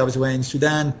Malawi, I was away in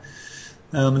Sudan,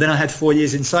 then I had 4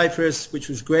 years in Cyprus, which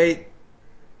was great,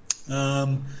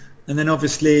 and then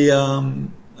obviously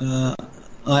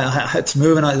I had to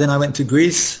move, and then I went to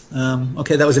Greece.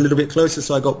 Okay, that was a little bit closer,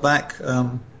 so I got back.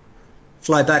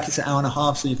 Fly back, it's an hour and a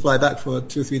half, so you fly back for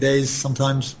 2 or 3 days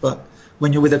sometimes. But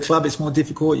when you're with a club, it's more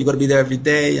difficult. You've got to be there every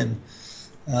day. And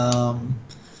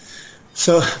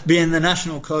so being the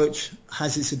national coach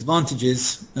has its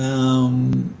advantages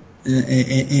in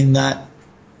that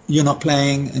you're not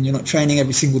playing and you're not training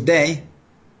every single day.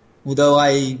 Although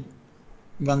I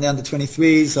run the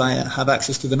under-23s, I have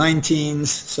access to the 19s,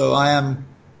 so I am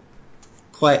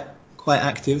quite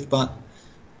active. But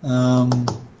I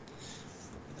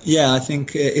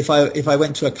think if I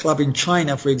went to a club in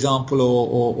China, for example,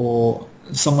 or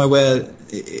somewhere where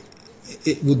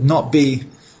it would not be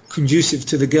conducive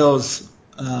to the girls'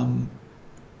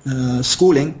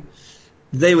 schooling,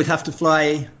 they would have to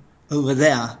fly over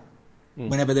there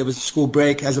whenever there was a school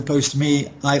break, as opposed to me,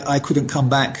 I couldn't come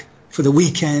back for the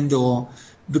weekend, or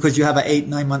because you have an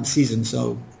 8-9 month season.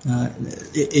 So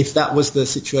if that was the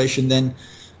situation, then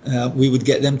we would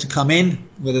get them to come in,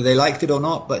 whether they liked it or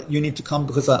not, but you need to come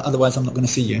because otherwise I'm not going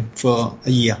to see you for a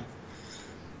year.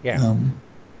 Yeah.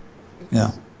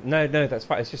 No, that's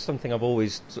fine. It's just something I've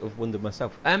always sort of wondered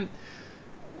myself.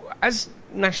 As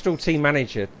national team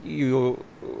manager,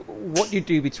 what do you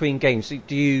do between games?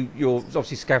 You're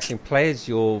obviously scouting players,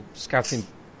 you're scouting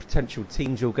potential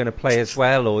teams you're going to play as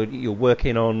well, or you're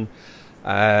working on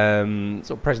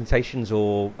sort of presentations,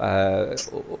 or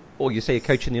you say you're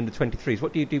coaching the under-23s.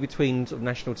 What do you do between sort of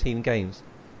national team games?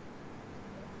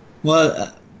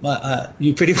 Well,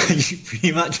 you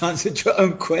pretty much answered your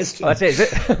own question. Oh, that's it, is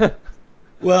it?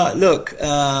 Well, look,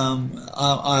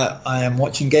 I am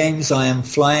watching games. I am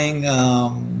flying. So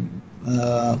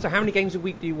how many games a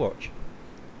week do you watch?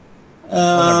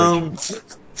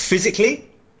 Physically?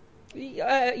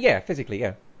 Yeah, physically,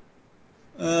 yeah.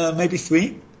 Maybe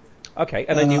 3. Okay,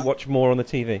 and then you watch more on the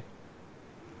TV.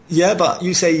 Yeah, but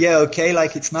you say okay,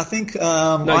 like it's nothing.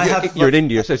 No, you're in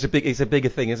India, so it's a bigger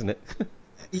thing, isn't it?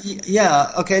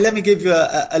 Yeah, okay, let me give you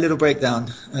a little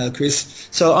breakdown, Chris.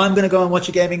 So I'm going to go and watch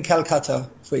a game in Calcutta,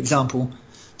 for example.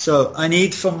 So I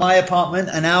need from my apartment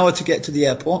an hour to get to the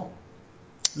airport.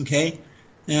 Okay.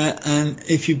 And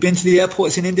if you've been to the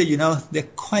airports in India, you know they're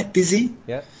quite busy.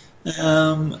 Yeah.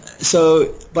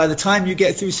 So by the time you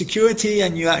get through security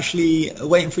and you actually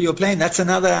waiting for your plane, that's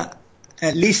another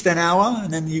at least an hour,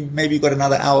 and then you maybe got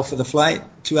another hour for the flight,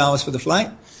 2 hours for the flight.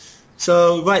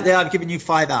 So right there, I've given you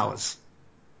 5 hours,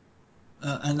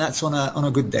 and that's on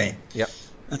a good day. Yep.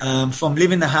 From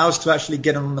leaving the house to actually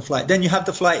getting on the flight. Then you have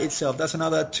the flight itself. That's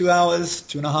another 2 hours,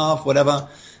 2.5, whatever.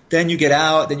 Then you get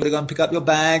out. Then you got to go and pick up your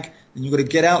bag. Then you got to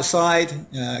get outside,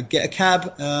 get a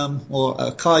cab, or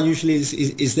a car usually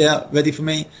is there ready for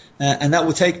me, and that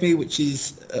will take me, which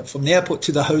is from the airport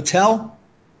to the hotel.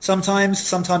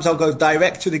 Sometimes I'll go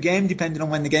direct to the game, depending on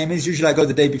when the game is. Usually I go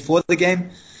the day before the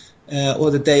game, or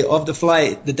the day of the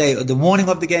flight, the morning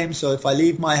of the game. So if I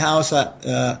leave my house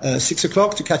at 6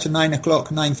 o'clock to catch a 9 o'clock,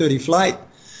 9:30 flight,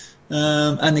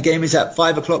 and the game is at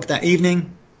 5 o'clock that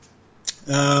evening.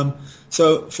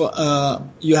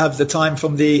 So you have the time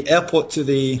from the airport to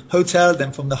the hotel,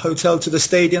 then from the hotel to the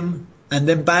stadium, and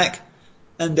then back,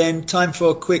 and then time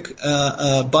for a quick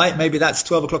bite. Maybe that's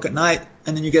 12 o'clock at night,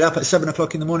 and then you get up at 7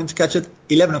 o'clock in the morning to catch an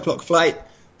 11 o'clock flight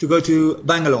to go to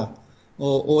Bangalore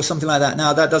or something like that.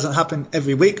 Now, that doesn't happen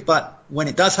every week, but when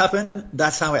it does happen,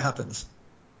 that's how it happens.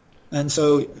 And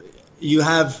so you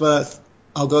have...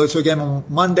 I'll go to a game on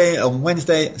Monday, on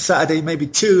Wednesday, Saturday, maybe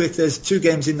two. If there's two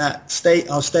games in that state,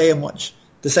 I'll stay and watch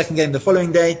the second game the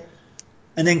following day,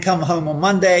 and then come home on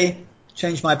Monday,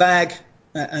 change my bag,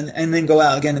 and then go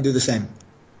out again and do the same.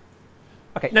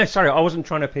 Okay, no, sorry, I wasn't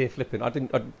trying to appear flippant. I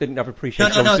didn't have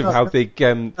appreciation of how big.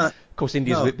 Of course,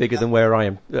 India's a bit bigger than where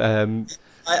I am.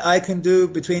 I can do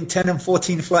between 10 and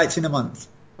 14 flights in a month.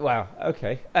 Wow.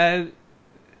 Okay.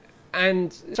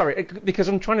 And sorry, because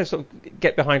I'm trying to sort of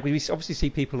get behind. We obviously see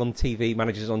people on TV,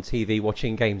 managers on TV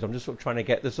watching games. I'm just sort of trying to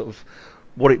get the sort of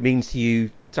what it means to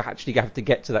you to actually have to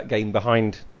get to that game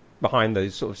behind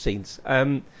those sort of scenes.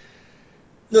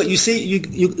 Look, you see,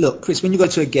 you look, Chris. When you go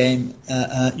to a game,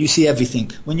 you see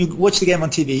everything. When you watch the game on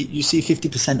TV, you see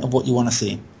 50% of what you want to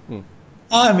see.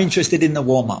 I'm interested in the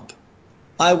warm up.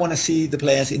 I want to see the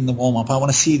players in the warm-up. I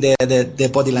want to see their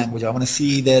body language. I want to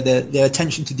see their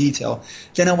attention to detail.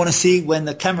 Then I want to see when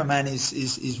the cameraman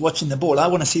is watching the ball. I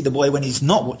want to see the boy when he's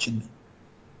not watching.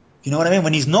 You know what I mean?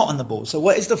 When he's not on the ball. So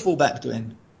what is the fullback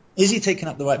doing? Is he taking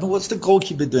up the right? But what's the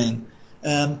goalkeeper doing?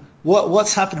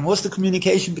 What's happening? What's the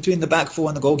communication between the back four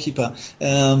and the goalkeeper?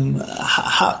 And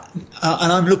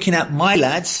I'm looking at my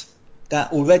lads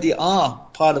that already are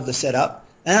part of the setup,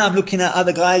 and I'm looking at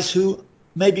other guys who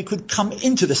maybe could come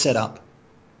into the setup,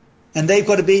 and they've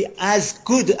got to be as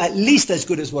good, at least as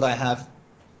good as what I have,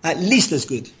 at least as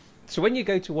good. So when you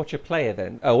go to watch a player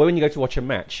then, or when you go to watch a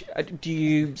match, do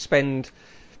you spend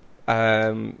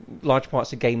large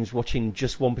parts of games watching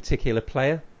just one particular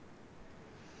player?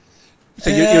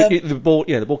 So the ball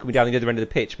can be down the other end of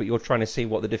the pitch, but you're trying to see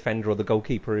what the defender or the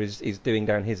goalkeeper is doing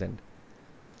down his end.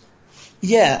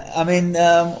 Yeah, I mean,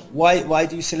 why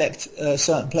do you select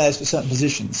certain players for certain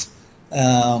positions?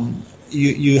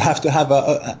 You have to have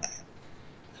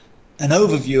an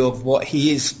overview of what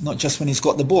he is, not just when he's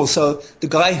got the ball. So the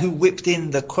guy who whipped in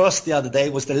the cross the other day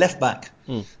was the left back.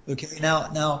 Okay,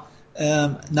 now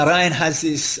Narayan has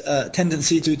this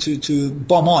tendency to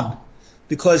bomb on,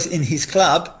 because in his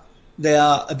club they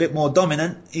are a bit more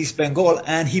dominant, East Bengal,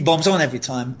 and he bombs on every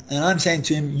time. And I'm saying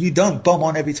to him, you don't bomb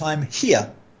on every time here,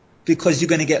 because you're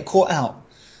going to get caught out.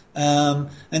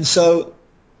 And so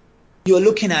you're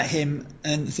looking at him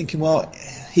and thinking, well,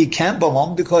 he can't bomb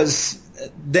on because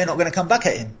they're not going to come back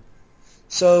at him.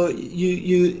 So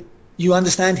you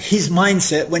understand his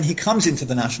mindset when he comes into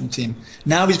the national team.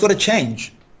 Now he's got to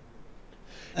change,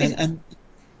 and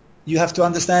you have to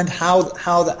understand how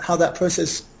that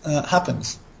process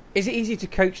happens. Is it easy to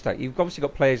coach that? You've obviously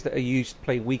got players that are used to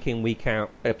play week in, week out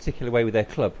a particular way with their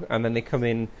club, and then they come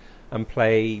in and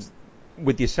play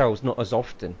with yourselves not as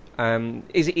often.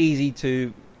 Is it easy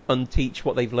to unteach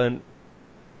what they've learned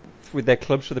with their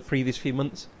clubs for the previous few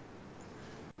months?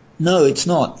 No, it's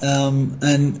not.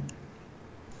 And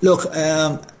look,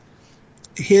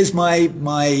 here's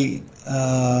my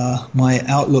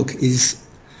outlook is,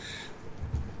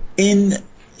 in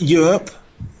Europe,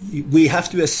 we have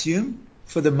to assume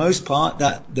for the most part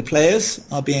that the players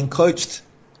are being coached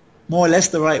more or less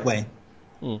the right way.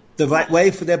 The right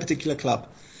way for their particular club.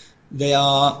 They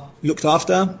are looked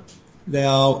after. They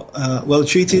are well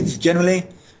treated generally.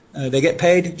 They get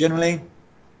paid generally,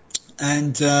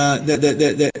 and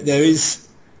there is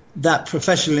that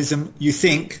professionalism. You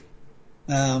think,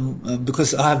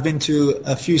 because I have been to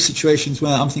a few situations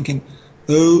where I'm thinking,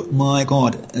 oh my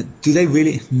God, do they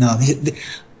really? No.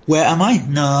 Where am I?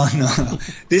 No, no.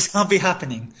 This can't be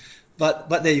happening. But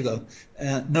there you go.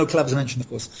 No clubs mentioned, of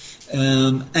course.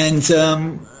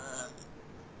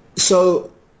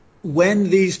 So when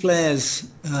these players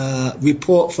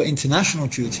report for international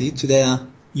duty to their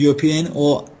European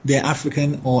or their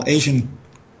African or Asian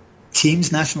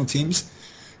teams, national teams,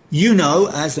 you know,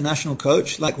 as the national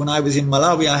coach, like when I was in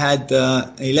Malawi, I had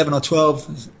 11 or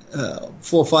 12,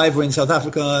 4 or 5 were in South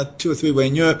Africa, 2 or 3 were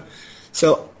in Europe.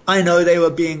 So I know they were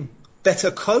being better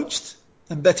coached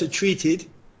and better treated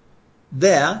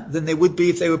there than they would be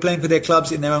if they were playing for their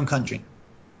clubs in their own country.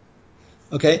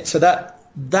 Okay, so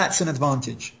that's an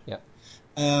advantage. Yeah.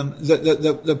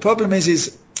 The problem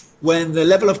is when the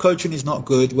level of coaching is not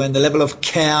good, when the level of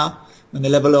care, when the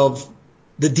level of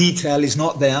the detail is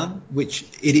not there, which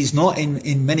it is not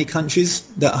in many countries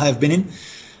that I have been in,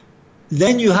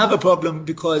 then you have a problem,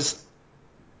 because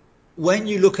when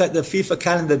you look at the FIFA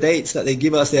calendar dates that they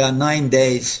give us, there are 9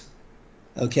 days.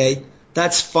 Okay,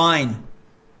 that's fine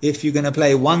if you're going to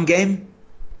play one game,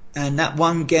 and that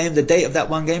one game, the date of that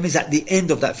one game is at the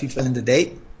end of that FIFA calendar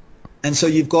date, and so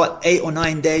you've got 8 or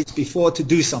 9 days before to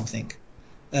do something.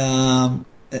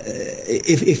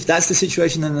 If that's the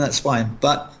situation, then that's fine.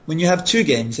 But when you have 2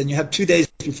 games and you have 2 days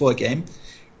before a game,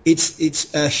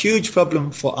 it's a huge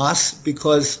problem for us,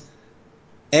 because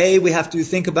we have to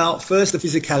think about first the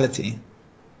physicality.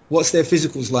 What's their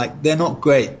physicals like? They're not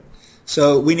great.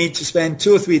 So we need to spend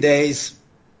 2 or 3 days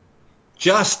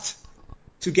just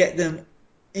to get them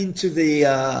into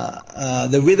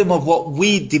the rhythm of what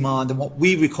we demand and what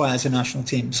we require as a national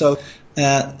team. So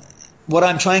what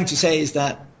I'm trying to say is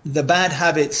that the bad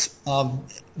habits are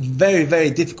very,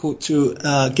 very difficult to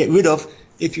get rid of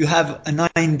if you have a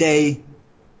 9-day,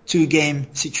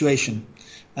 2-game situation.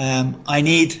 I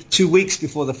need 2 weeks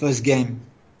before the first game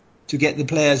to get the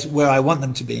players where I want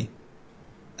them to be,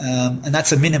 and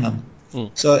that's a minimum.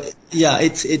 So yeah,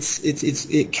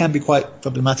 it can be quite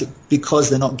problematic because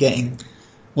they're not getting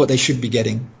what they should be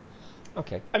getting.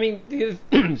 Okay. I mean,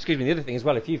 excuse me. The other thing as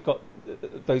well, if you've got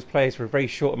those players for a very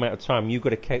short amount of time, you've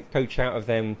got to coach out of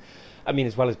them. I mean,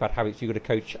 as well as bad habits, you've got to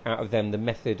coach out of them the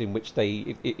method in which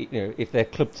they, if their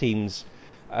club team's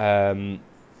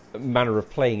manner of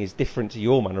playing is different to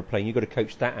your manner of playing, you've got to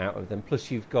coach that out of them.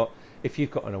 Plus, if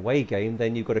you've got an away game,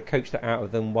 then you've got to coach that out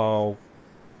of them while,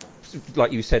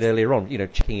 like you said earlier on,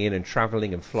 checking in and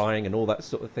travelling and flying and all that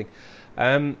sort of thing.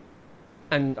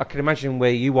 And I can imagine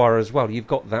where you are as well. You've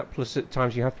got that, plus at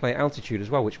times you have to play at altitude as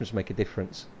well, which must make a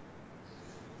difference.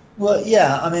 Well,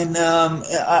 yeah, I mean,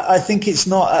 I think it's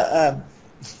not.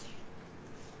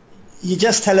 You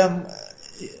just tell them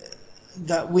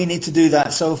that we need to do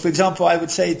that. So, for example, I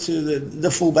would say to the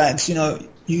fullbacks,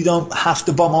 you don't have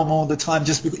to bomb on all the time.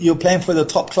 Just because you're playing for the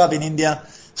top club in India,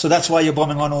 so that's why you're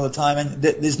bombing on all the time, and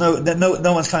there's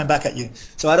no one's coming back at you.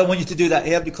 So I don't want you to do that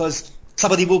here, because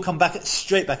somebody will come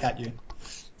straight back at you.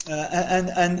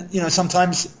 And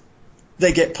sometimes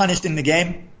they get punished in the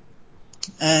game,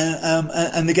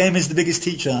 and the game is the biggest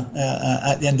teacher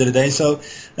at the end of the day. So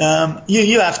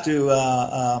you have to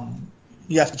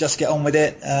just get on with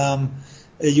it.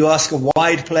 You ask a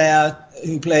wide player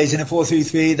who plays in a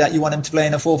 4-3-3 that you want him to play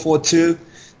in a 4-4-2,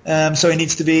 so he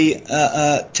needs to be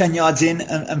 10 yards in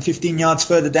and 15 yards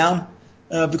further down,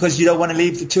 because you don't want to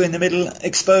leave the 2 in the middle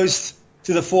exposed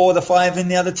to the 4 or the 5 in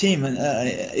the other team,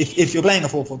 if you're playing a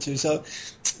 4-4-2. So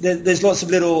there's lots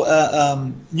of little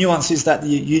nuances that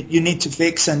you need to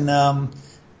fix, and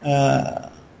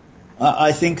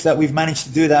I think that we've managed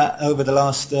to do that over the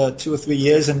last 2 or 3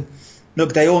 years. And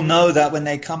look, they all know that when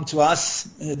they come to us,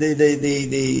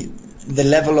 the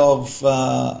level of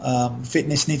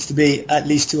fitness needs to be at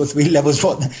least 2 or 3 levels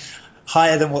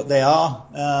higher than what they are.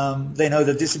 They know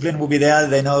the discipline will be there.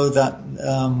 They know that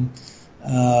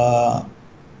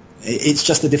it's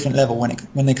just a different level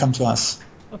when they come to us.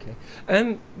 Okay.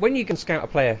 When you can scout a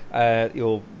player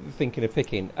you're thinking of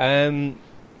picking,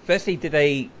 firstly, do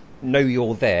they know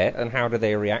you're there, and how do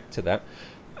they react to that?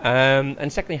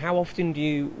 And secondly, how often do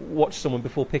you watch someone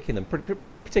before picking them,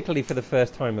 particularly for the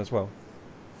first time as well?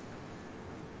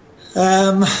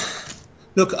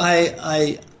 Look,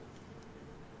 I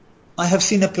have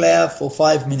seen a player for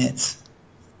 5 minutes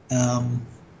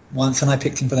once, and I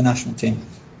picked him for the national team.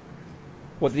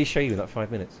 What did he show you in that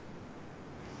 5 minutes?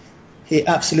 He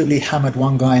absolutely hammered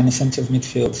one guy in the centre of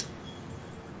midfield.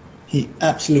 He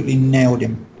absolutely nailed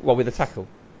him. What, with a tackle?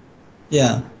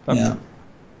 Yeah, okay. Yeah.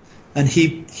 And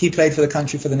he played for the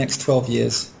country for the next 12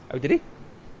 years. Oh, did he?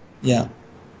 Yeah.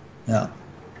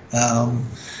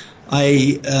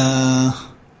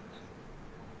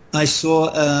 I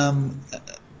saw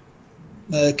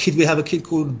a kid. We have a kid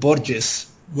called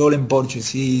Borges, Roland Borges.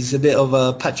 He's a bit of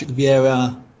a Patrick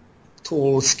Vieira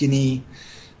tall, skinny,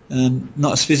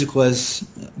 not as physical as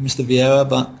Mr. Vieira,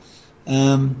 but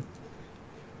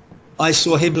I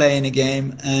saw him play in a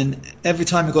game, and every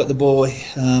time he got the ball,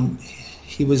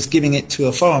 he was giving it to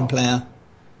a foreign player.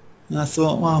 And I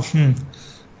thought, well,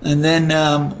 And then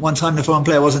one time the foreign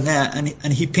player wasn't there,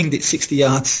 and he pinged it 60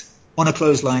 yards on a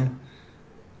clothesline.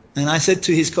 And I said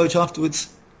to his coach afterwards,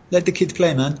 let the kid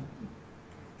play, man.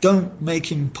 Don't make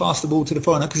him pass the ball to the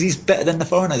foreigner, because he's better than the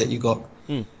foreigner that you got.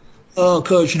 Oh,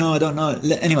 coach, no, I don't know.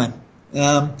 Anyway,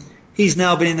 he's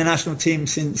now been in the national team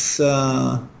since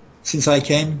I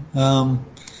came,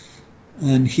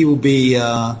 and he will be.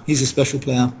 He's a special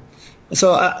player.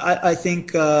 So I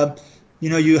think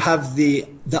you have the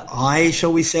eye,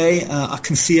 shall we say? I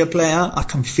can see a player, I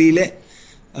can feel it.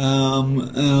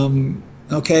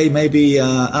 Okay, maybe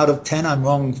out of 10 I'm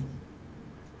wrong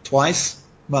twice,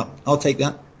 but I'll take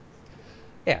that.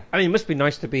 Yeah, I mean, it must be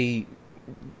nice to be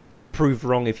proved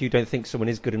wrong if you don't think someone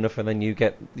is good enough, and then you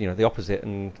get the opposite,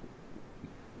 and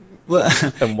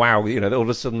wow, all of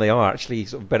a sudden they are actually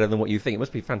sort of better than what you think. It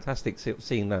must be fantastic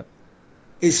seeing that.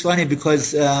 It's funny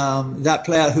because that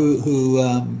player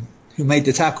who made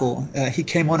the tackle, he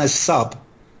came on as sub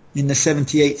in the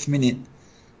 78th minute,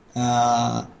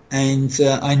 and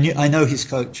I know his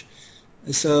coach,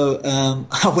 so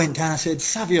I went down. I said,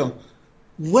 Savio,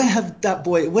 where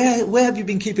have you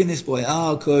been keeping this boy?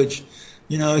 Oh, coach,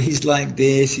 he's like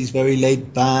this. He's very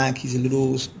laid back. He's a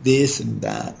little this and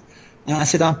that. And I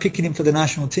said, I'm picking him for the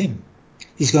national team.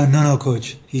 He's going, no,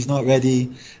 coach, he's not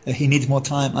ready. He needs more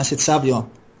time. I said, Savio,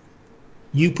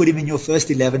 you put him in your first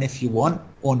 11 if you want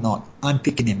or not. I'm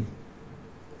picking him.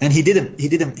 And he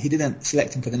didn't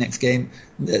select him for the next game.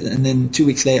 And then 2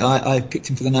 weeks later, I picked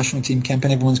him for the national team camp,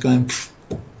 and everyone's going,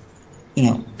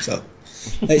 so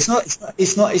it's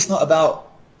not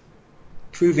about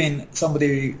proving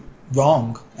somebody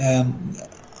wrong.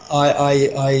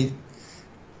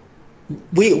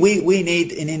 We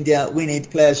need in India, we need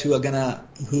players who've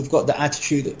got the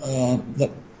attitude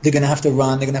that they're gonna have to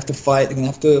run, they're gonna have to fight, they're gonna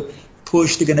have to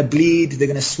push, they're gonna bleed, they're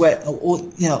gonna sweat,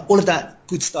 all of that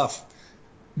good stuff.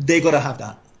 They gotta have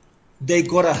that. They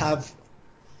gotta have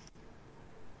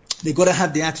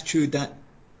the attitude that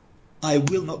I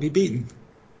will not be beaten.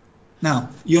 Now,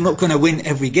 you're not gonna win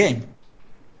every game,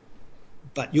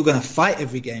 but you're gonna fight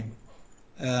every game.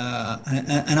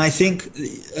 And I think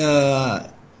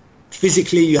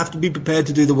physically you have to be prepared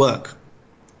to do the work.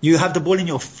 You have the ball in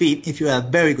your feet if you're a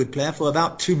very good player for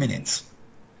about 2 minutes.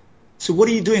 So what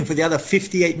are you doing for the other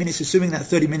 58 minutes, assuming that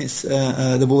 30 minutes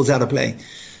the ball's out of play?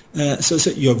 So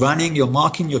you're running, you're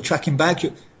marking, you're tracking back.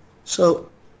 We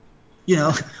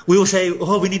all say,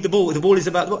 we need the ball. The ball is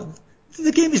about...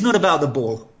 The game is not about the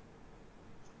ball.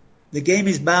 The game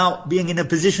is about being in a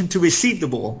position to receive the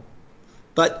ball.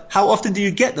 But how often do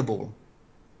you get the ball?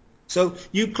 So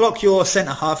you clock your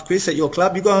centre half, Chris, at your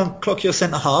club. You go and clock your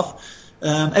centre half.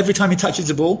 Every time he touches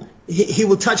the ball, he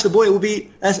will touch the ball. It will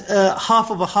be as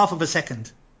half of a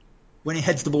second when he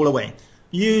heads the ball away.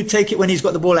 You take it when he's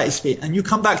got the ball at his feet, and you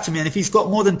come back to me. And if he's got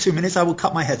more than 2 minutes, I will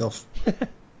cut my head off.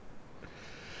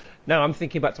 No, I'm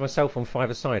thinking back to myself on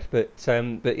five-a-side, but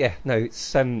yeah, no,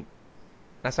 it's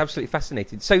that's absolutely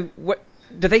fascinating. So,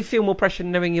 do they feel more pressure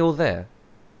knowing you're there?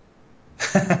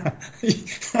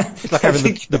 It's like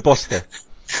having the boss there.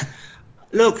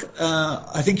 Look,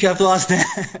 I think you have to ask them.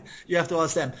 You have to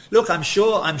ask them. Look, I'm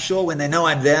sure when they know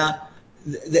I'm there,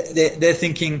 they're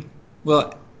thinking,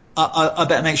 well, I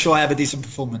better make sure I have a decent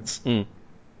performance.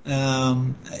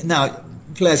 Now,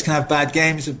 players can have bad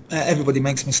games. Everybody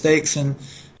makes mistakes, and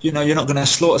you're not going to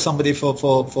slaughter somebody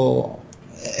for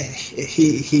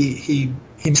he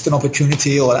missed an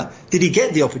opportunity, or did he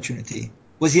get the opportunity?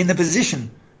 Was he in the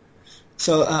position?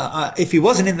 So if he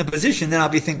wasn't in the position, then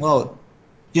I'd be thinking, well,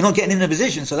 you're not getting in the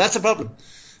position, so that's a problem.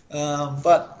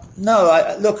 But no,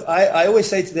 I always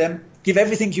say to them, give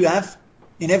everything you have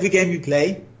in every game you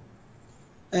play,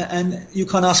 and you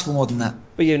can't ask for more than that.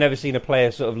 But you've never seen a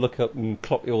player sort of look up and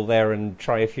clock you all there and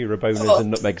try a few Rabonas and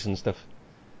nutmegs and stuff?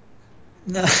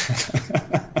 No.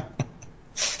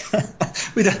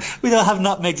 we don't have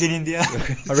nutmegs in India.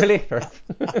 Oh, really?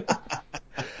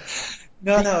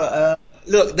 No.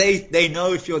 Look, they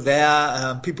know if you're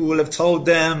there. People will have told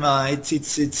them.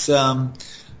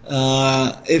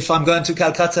 If I'm going to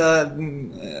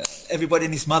Calcutta, everybody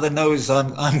and his mother knows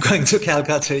I'm going to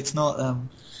Calcutta. It's not.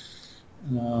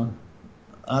 And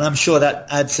I'm sure that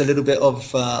adds a little bit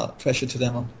of pressure to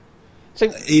them.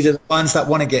 So either the ones that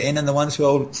want to get in and the ones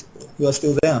who are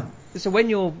still there. So when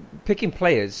you're picking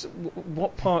players,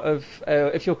 what part of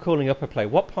if you're calling up a player,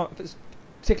 what part,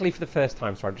 particularly for the first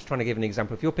time, so I'm just trying to give an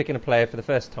example. If you're picking a player for the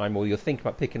first time, or you're thinking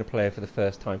about picking a player for the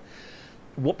first time,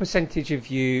 what percentage of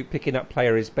you picking that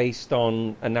player is based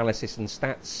on analysis and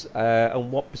stats,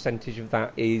 and what percentage of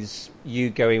that is you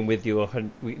going with your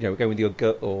going with your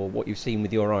gut or what you've seen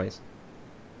with your eyes?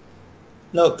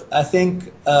 Look, I think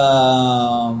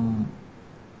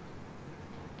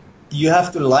you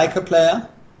have to like a player.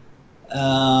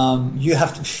 You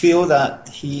have to feel that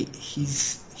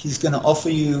he's going to offer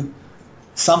you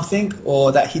something,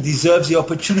 or that he deserves the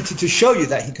opportunity to show you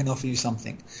that he can offer you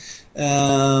something.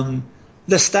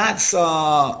 The stats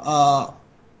are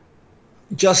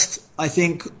just, I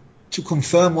think, to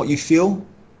confirm what you feel.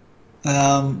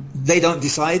 They don't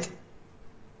decide.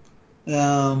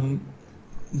 They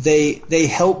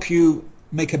help you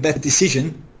make a better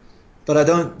decision, but I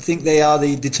don't think they are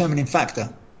the determining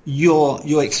factor.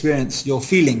 Your experience, your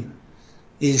feeling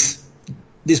is,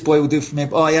 this boy will do for me.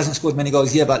 Oh, he hasn't scored many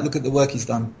goals. Yeah, but look at the work he's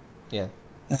done. Yeah.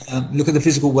 Look at the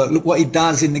physical work. Look what he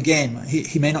does in the game.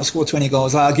 He may not score 20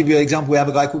 goals. I'll give you an example. We have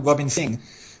a guy called Robin Singh,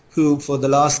 who for the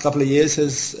last couple of years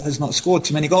has not scored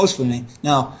too many goals for me.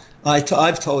 Now,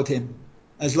 I've told him,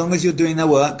 as long as you're doing the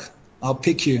work, I'll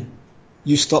pick you.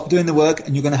 You stop doing the work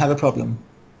and you're going to have a problem.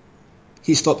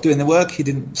 He stopped doing the work. He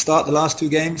didn't start the last two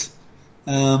games.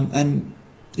 And,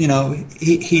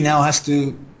 he now has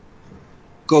to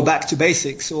go back to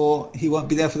basics, or he won't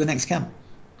be there for the next camp.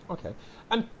 Okay.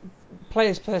 And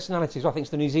players' personalities, I think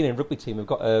the New Zealand rugby team have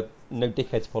got a no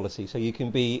dickheads policy, so you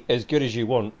can be as good as you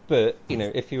want, but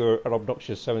if you're an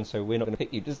obnoxious so and so, we're not going to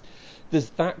pick you. Does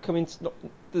that come into,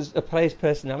 does a player's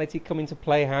personality come into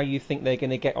play, how you think they're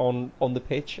going to get on the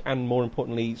pitch, and more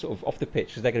importantly, sort of off the pitch,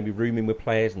 because they're going to be rooming with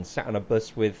players and sat on a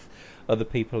bus with other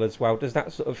people as well? Does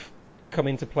that sort of come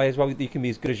into play as well? You can be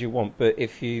as good as you want, but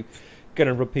if you're going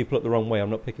to rub people up the wrong way, I'm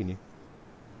not picking you.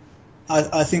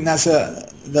 I think that's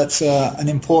an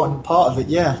important part of it.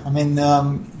 Yeah, I mean,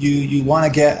 you want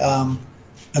to get a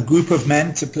group of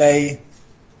men to play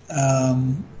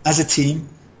as a team.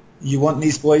 You want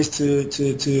these boys to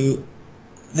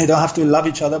they don't have to love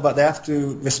each other, but they have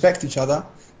to respect each other.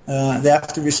 They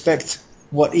have to respect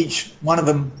what each one of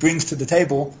them brings to the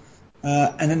table,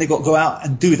 and then they got to go out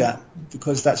and do that,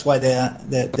 because that's why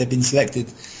they've been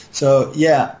selected. So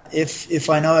yeah, if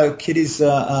I know a kid is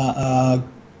a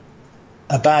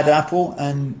bad apple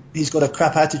and he's got a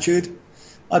crap attitude,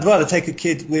 I'd rather take a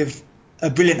kid with a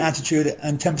brilliant attitude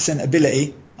and 10%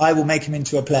 ability. I will make him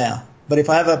into a player. But if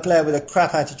I have a player with a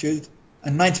crap attitude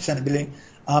and 90% ability,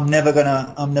 I'm never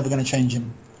gonna change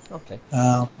him. Okay.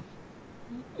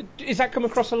 Is that come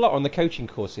across a lot on the coaching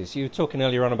courses? You were talking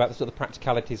earlier on about the sort of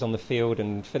practicalities on the field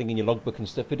and filling in your logbook and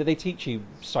stuff, but do they teach you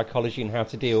psychology and how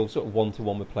to deal sort of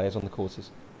one-to-one with players on the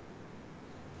courses?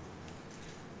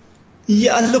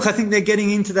 Yeah, look, I think they're getting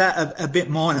into that a bit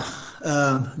more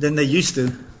than they used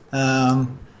to. I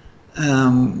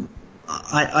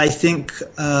think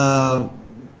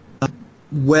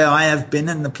where I have been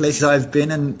and the places I've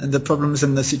been and the problems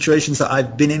and the situations that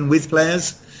I've been in with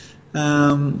players,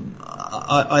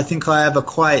 I think I have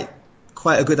quite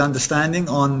a good understanding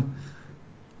on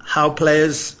how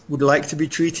players would like to be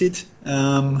treated,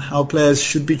 how players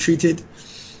should be treated.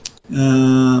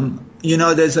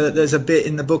 There's a bit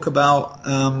in the book about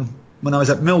when I was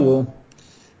at Millwall.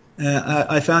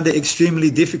 I found it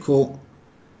extremely difficult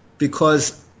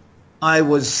because I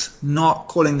was not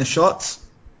calling the shots.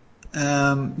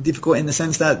 Difficult in the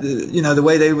sense that the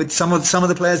way they would, some of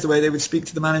the players, the way they would speak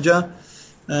to the manager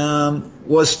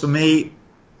was for me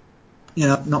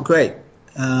not great.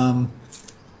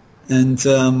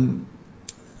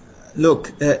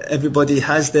 Look, everybody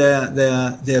has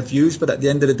their views, but at the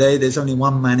end of the day, there's only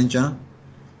one manager,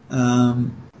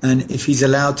 and if he's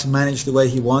allowed to manage the way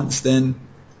he wants, then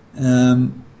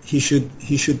he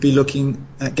should be looking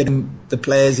at getting the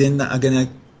players in that are going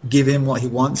to give him what he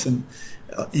wants, and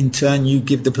in turn, you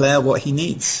give the player what he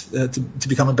needs to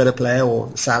become a better player,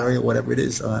 or salary, or whatever it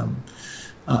is.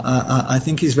 I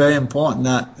think it's very important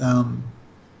that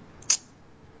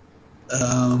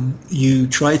you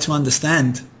try to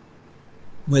understand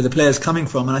where the player's coming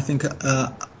from, and I think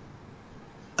a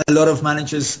lot of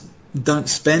managers don't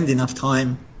spend enough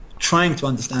time trying to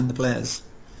understand the players,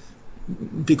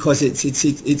 because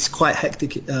it's quite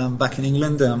hectic back in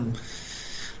England.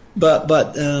 But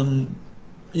I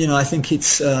think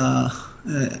it's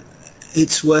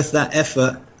worth that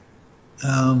effort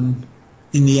in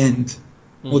the end.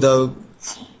 Although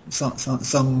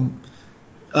some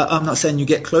I'm not saying you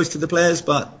get close to the players,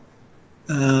 but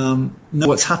know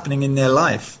what's happening in their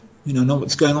life. Know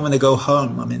what's going on when they go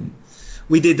home. I mean,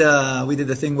 we did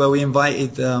a thing where we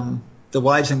invited the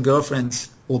wives and girlfriends,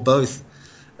 or both,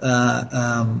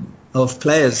 of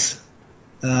players.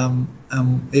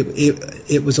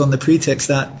 It was on the pretext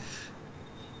that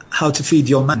how to feed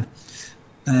your man.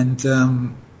 And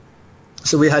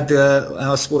so we had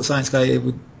our sports science guy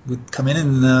would come in,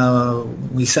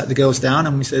 and we sat the girls down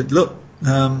and we said, look,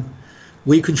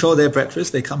 we control their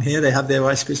breakfast. They come here, they have their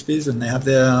Rice Krispies, and they have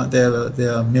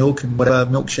their milk and whatever,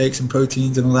 milkshakes and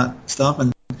proteins and all that stuff.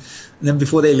 And then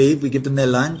before they leave, we give them their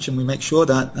lunch, and we make sure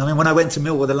that, I mean, when I went to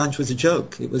Millwall, the lunch was a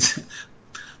joke. It was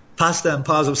pasta and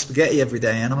piles of spaghetti every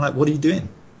day. And I'm like, what are you doing?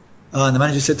 And the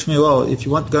manager said to me, well, if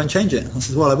you want, go and change it. I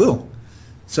said, well, I will.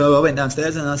 So I went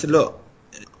downstairs and I said, look,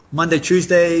 Monday,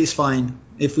 Tuesday is fine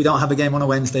if we don't have a game on a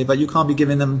Wednesday, but you can't be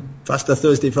giving them pasta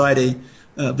Thursday, Friday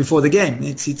before the game.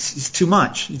 It's too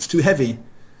much. It's too heavy.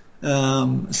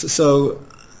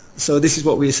 So this is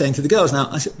what we were saying to the girls. Now,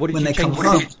 I said, what did you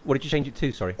change it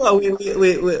to? Sorry. Well,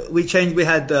 we changed. We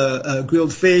had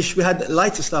grilled fish. We had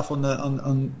lighter stuff on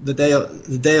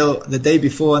the day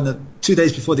before, and the 2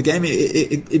 days before the game.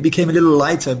 It became a little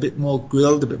lighter, a bit more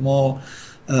grilled, a bit more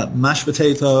mashed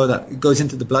potato that goes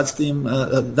into the bloodstream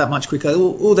that much quicker.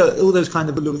 All those kind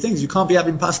of little things. You can't be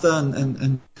having pasta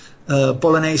and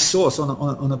bolognese sauce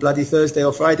on a bloody Thursday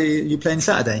or Friday. You're playing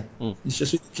Saturday. It's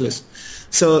just ridiculous.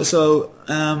 So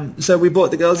we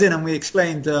brought the girls in and we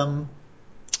explained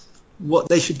what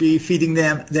they should be feeding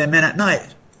their men at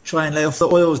night. Try and lay off the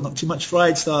oils, not too much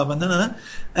fried stuff,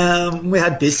 and we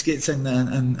had biscuits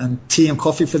and tea and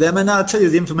coffee for them. And I'll tell you,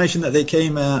 the information that they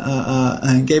came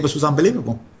and gave us was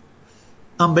unbelievable.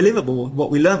 Unbelievable what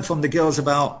we learned from the girls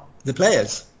about the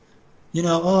players. You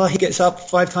know, he gets up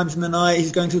 5 times in the night,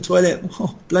 he's going to the toilet.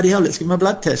 Oh, bloody hell, let's give him a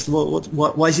blood test.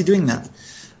 Why is he doing that?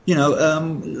 You know,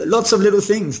 lots of little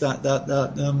things that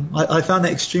I found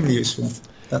that extremely useful.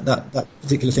 That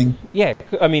particular thing. Yeah,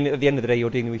 I mean, at the end of the day, you're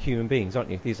dealing with human beings,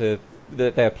 aren't you?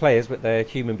 They're players, but they're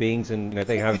human beings, and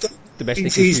they have domestic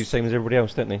issues, same as everybody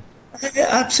else, don't they? Yeah,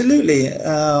 absolutely.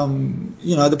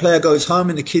 The player goes home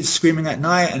and the kid's screaming at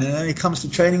night, and then he comes to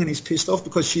training and he's pissed off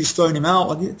because she's thrown him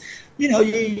out. You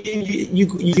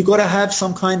got to have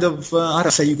some kind of I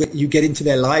don't say you get into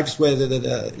their lives where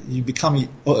you become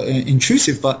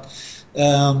intrusive, but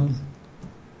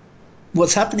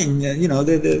what's happening?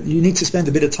 You need to spend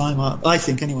a bit of time. I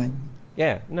think anyway.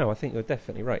 Yeah, no, I think you're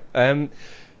definitely right.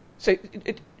 So,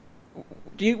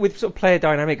 do you, with sort of player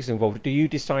dynamics involved, do you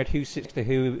decide who sits to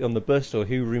who on the bus or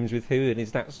who rooms with who, and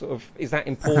is that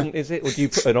important? Is it, or do you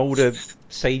put an older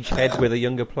sage head with a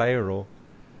younger player, or?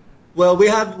 Well, we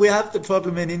have the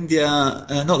problem in India,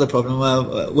 not the problem,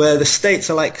 where the states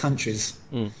are like countries.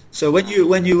 So when you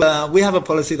we have a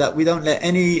policy that we don't let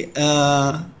any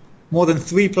more than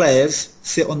 3 players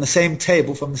sit on the same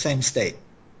table from the same state.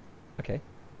 Okay.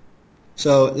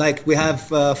 So, like, we have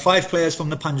 5 players from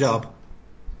the Punjab.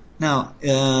 Now,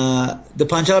 the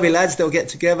Punjabi lads, they'll get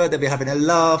together, they'll be having a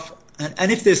laugh,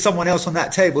 and if there's someone else on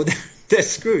that table, they're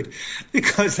screwed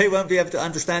because they won't be able to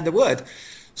understand the word.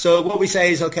 So what we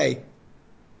say is, okay,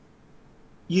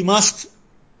 you must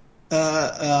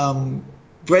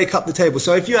break up the table.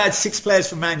 So if you had 6 players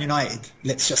from Man United,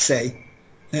 let's just say,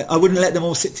 I wouldn't let them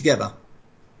all sit together.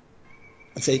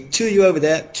 I'd say 2 of you over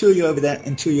there, 2 of you over there,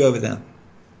 and 2 of you over there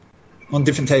on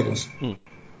different tables.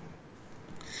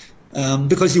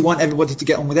 Because you want everybody to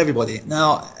get on with everybody.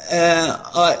 Now,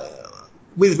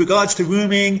 with regards to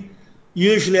rooming,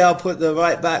 usually I'll put the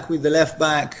right back with the left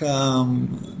back,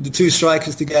 the 2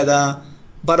 strikers together.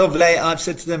 But of late, I've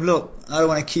said to them, look, I don't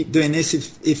want to keep doing this.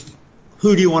 If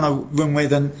who do you want to room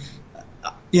with? And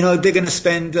they're going to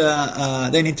spend.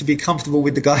 They need to be comfortable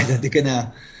with the guy that they're going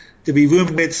to be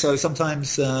rooming with. So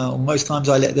sometimes, or most times,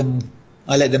 I let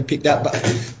them pick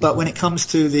that. But when it comes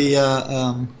to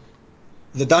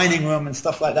the dining room and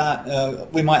stuff like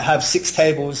that, we might have 6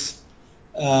 tables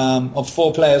of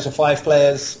 4 players or 5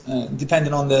 players,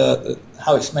 depending on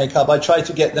how it's made up. I try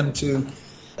to get them to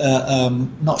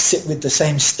not sit with the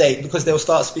same state, because they'll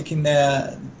start speaking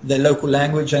their local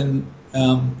language, and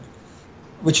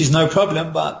which is no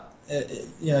problem. But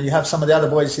you have some of the other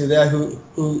boys who are there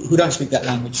who don't speak that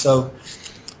language, so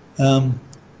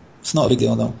it's not a big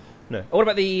deal though. No. What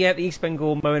about the East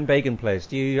Bengal Mohun Bagan players?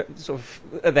 Do you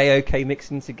are they okay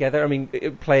mixing together? I mean,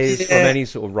 players from any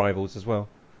sort of rivals as well.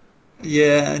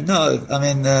 Yeah, no, I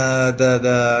mean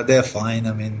they're fine.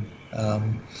 I mean,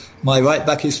 my right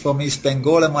back is from East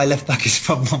Bengal and my left back is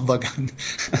from Mohun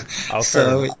Bagan.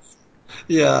 So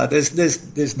yeah,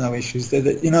 there's no issues.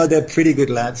 They're pretty good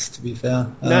lads, to be fair.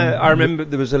 No, I remember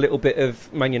there was a little bit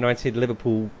of Man United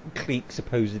Liverpool clique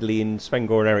supposedly in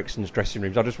Sven-Göran Eriksson's dressing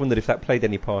rooms. I just wondered if that played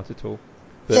any part at all.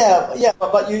 Yeah,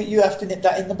 but you have to nip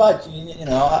that in the bud.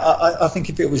 I think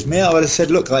if it was me, I would have said,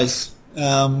 look, guys,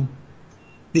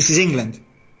 this is England.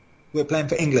 We're playing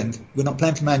for England. We're not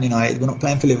playing for Man United. We're not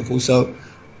playing for Liverpool. So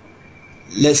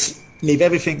let's leave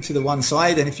everything to the one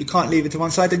side, and if you can't leave it to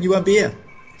one side, then you won't be here.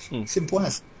 Hmm. Simple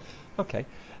as. Okay.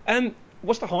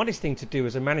 What's the hardest thing to do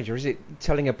as a manager? Is it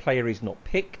telling a player he's not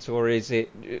picked, or is it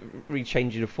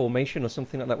rechanging a formation or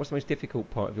something like that? What's the most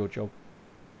difficult part of your job?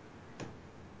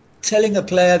 Telling a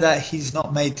player that he's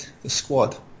not made the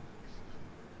squad.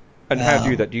 And how do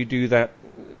you do that? Do you do that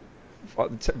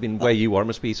where you are? It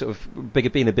must be sort of bigger,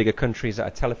 being a bigger country. Is that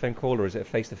a telephone call, or is it a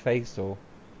face-to-face, or?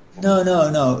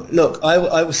 No. Look,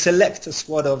 I will select a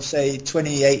squad of, say,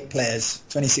 28 players,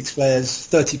 26 players,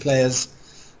 30 players,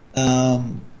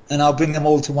 and I'll bring them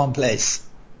all to one place,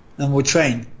 and we'll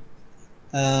train.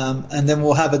 And then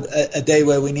we'll have a day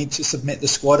where we need to submit the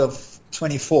squad of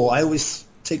 24. I always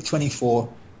take 24,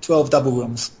 12 double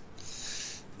rooms.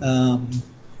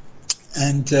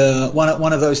 And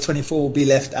one of those 24 will be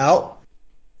left out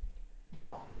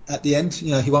at the end.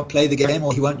 You know, he won't play the game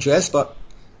or he won't dress, but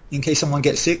in case someone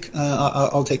gets sick,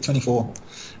 I'll take 24.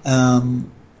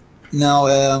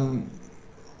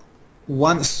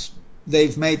 Once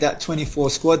they've made that 24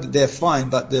 squad, they're fine,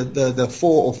 but the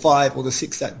 4 or 5 or the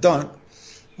 6 that don't,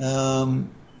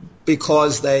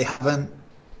 because they haven't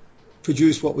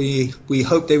produced what we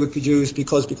hoped they would produce,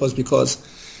 because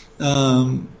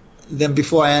then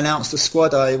before I announce the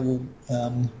squad, I will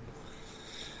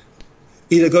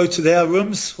either go to their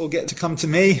rooms or get to come to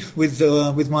me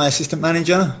with my assistant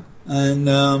manager, and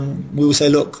we will say,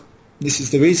 look, this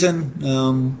is the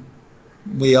reason.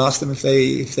 We ask them if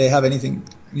they have anything,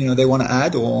 you know, they want to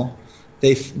add, or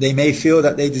they may feel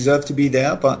that they deserve to be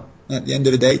there, but at the end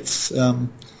of the day, it's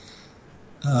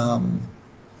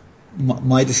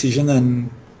my decision,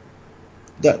 and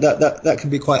that can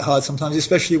be quite hard sometimes,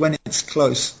 especially when it's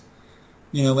close.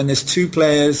 You know, when there's 2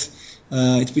 players,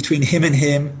 it's between him and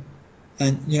him,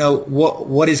 and you know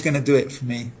what is going to do it for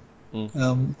me.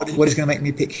 What is going to make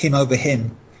me pick him over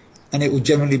him, and it will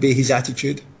generally be his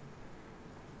attitude.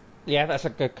 Yeah, that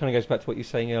kind of goes back to what you were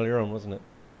saying earlier on, wasn't it?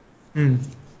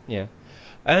 Yeah.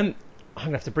 I'm going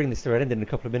to have to bring this to an end in a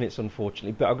couple of minutes,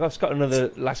 unfortunately, but I've just got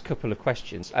another last couple of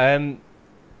questions.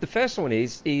 The first one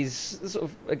is sort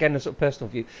of, again, a sort of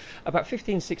personal view. About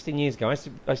 15, 16 years ago, I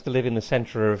used to live in the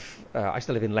centre of, I used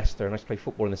to live in Leicester, and I used to play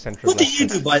football in the centre of Leicester. What do you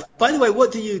do, by the way,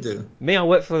 what do you do? Me, I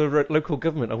work for the local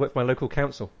government. I work for my local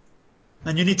council.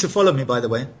 And you need to follow me, by the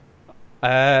way.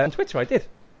 On Twitter, I did.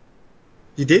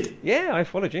 You did? Yeah, I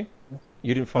followed you.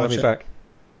 You didn't follow me back.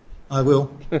 I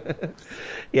will.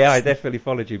 Yeah, I definitely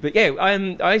followed you. But yeah,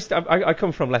 I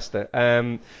come from Leicester.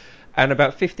 And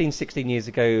about 15, 16 years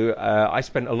ago, I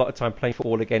spent a lot of time playing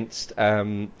football against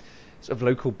sort of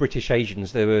local British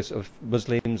Asians. They were sort of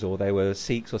Muslims, or they were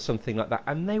Sikhs or something like that.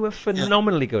 And they were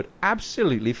phenomenally good.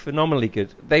 Absolutely phenomenally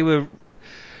good. They were...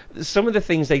 Some of the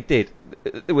things they did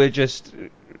were just...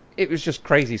 It was just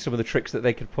crazy, some of the tricks that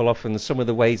they could pull off and some of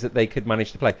the ways that they could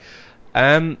manage to play.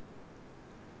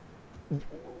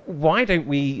 Why don't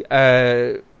we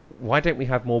have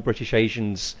more British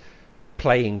Asians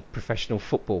playing professional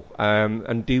football?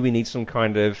 And do we need some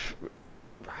kind of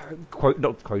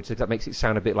not quota, that makes it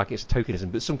sound a bit like it's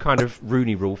tokenism, but some kind of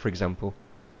Rooney Rule, for example?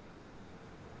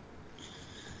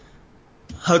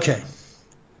 Okay.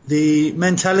 The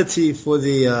mentality for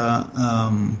the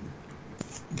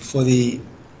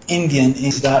Indian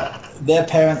is that their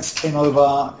parents came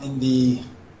over in the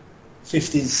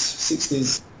 50s,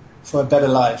 60s for a better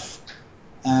life.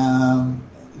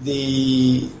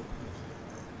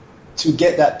 To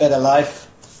get that better life,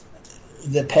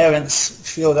 the parents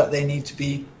feel that they need to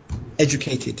be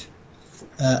educated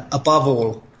above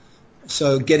all.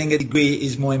 So getting a degree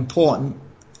is more important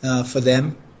for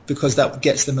them, because that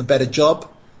gets them a better job,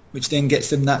 which then gets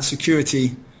them that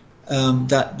security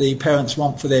that the parents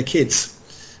want for their kids.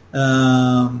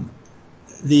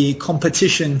 The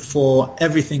competition for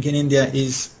everything in India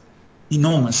is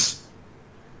enormous.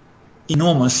 The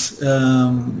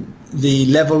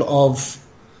level of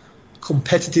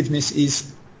competitiveness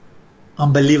is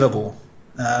unbelievable.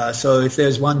 So if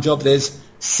there's one job, there's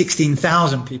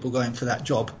 16,000 people going for that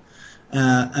job,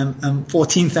 and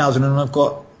 14,000 of them have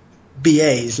got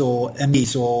BAs or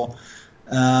MBs, or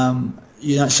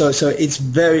so it's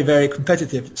very, very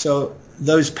competitive. So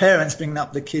those parents bringing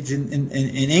up the kids in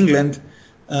England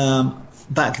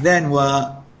back then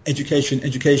were education,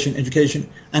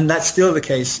 and that's still the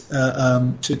case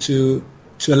to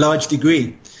a large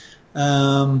degree.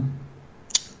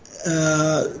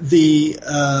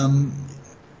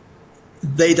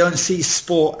 They don't see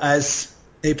sport as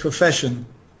a profession.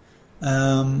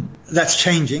 That's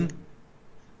changing,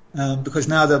 because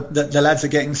now the lads are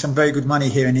getting some very good money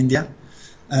here in India,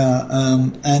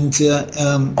 and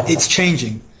it's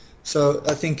changing. So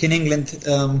I think in England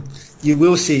you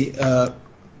will see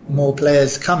more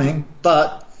players coming,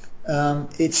 but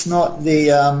it's not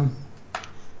the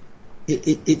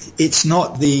it's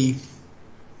not the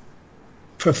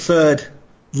preferred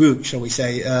route, shall we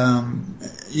say?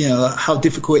 How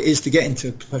difficult it is to get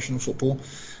into professional football,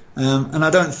 and I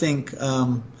don't think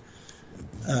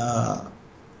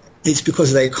it's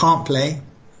because they can't play.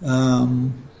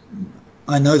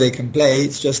 I know they can play.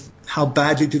 It's just how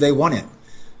badly do they want it?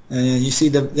 You see,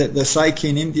 the psyche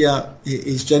in India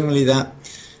is generally that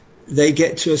they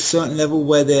get to a certain level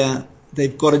where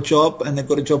they've got a job and they've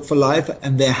got a job for life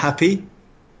and they're happy.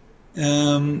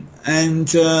 I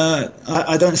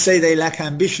don't say they lack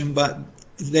ambition, but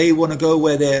they want to go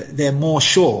where they're more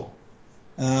sure.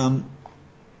 And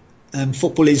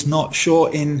football is not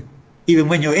sure even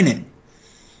when you're in it.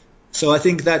 So I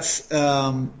think that's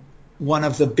one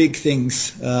of the big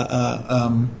things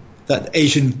that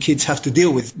Asian kids have to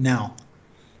deal with now.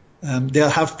 They'll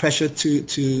have pressure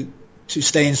to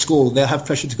stay in school. They'll have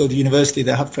pressure to go to university.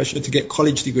 They'll have pressure to get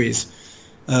college degrees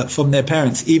from their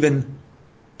parents, even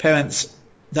parents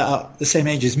that are the same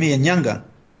age as me and younger,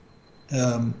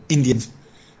 Indians.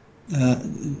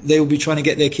 They will be trying to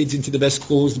get their kids into the best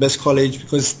schools, the best college,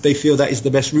 because they feel that is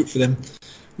the best route for them.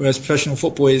 Whereas professional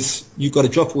football is, you've got to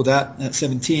drop all that at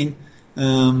 17,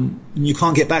 and you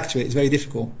can't get back to it. It's very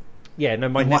difficult. Yeah, no,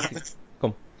 my nephew.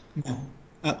 Come on.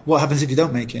 What happens if you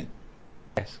don't make it?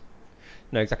 Yes.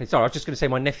 No, exactly. Sorry, I was just going to say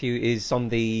my nephew is on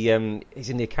the he's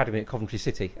in the academy at Coventry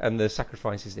City, and the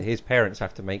sacrifices that his parents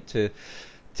have to make to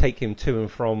take him to and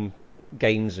from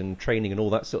games and training and all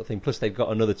that sort of thing. Plus, they've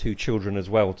got another 2 children as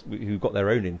well who've got their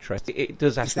own interests. It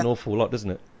does ask an awful lot,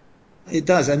 doesn't it? It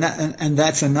does, and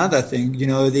that's another thing. You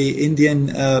know, the Indian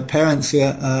parents, they've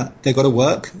got to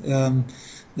work.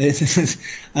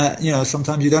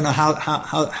 Sometimes you don't know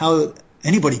how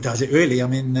anybody does it, really. I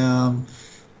mean,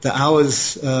 the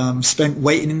hours spent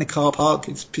waiting in the car park,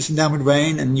 it's pissing down with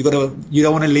rain, and you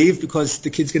don't want to leave because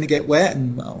the kid's going to get wet.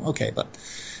 And okay, but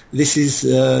this is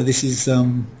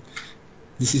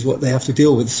what they have to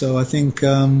deal with. So I think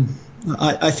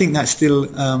I think that's still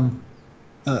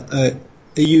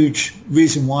a huge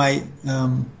reason why there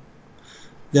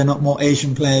are not more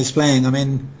Asian players playing. I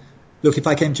mean, look, if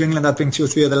I came to England, I'd bring 2 or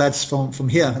 3 of the lads from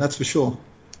here, that's for sure.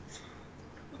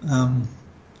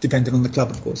 Depending on the club,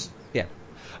 of course. Yeah.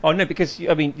 Oh no, because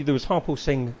I mean, there was Harpal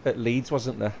Singh at Leeds,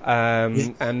 wasn't there?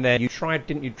 Yeah. And then you tried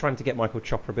to get Michael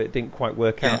Chopra, but it didn't quite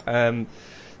work out.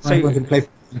 So I can play.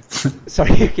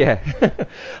 Sorry, yeah.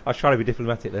 I was trying to be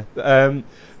diplomatic there,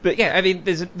 but yeah, I mean,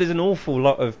 there's an awful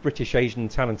lot of British Asian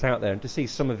talent out there, and to see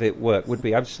some of it work would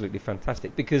be absolutely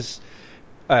fantastic. Because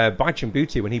Baichung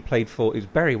Bhuti, when he played for, it was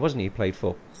Bury, wasn't he? He played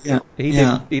for. Yeah.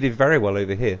 He did very well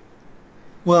over here.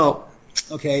 Well,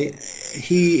 okay,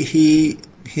 he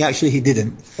actually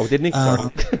didn't. Oh, didn't he? Sorry.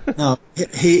 No,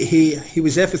 he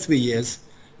was there for 3 years.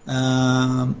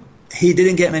 He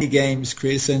didn't get many games,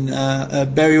 Chris, and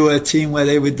Bury were a team where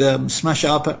they would smash it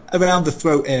up around the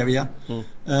throat area.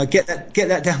 Get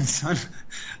that down, son.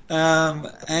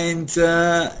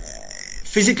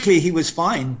 Physically he was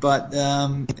fine, but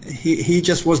he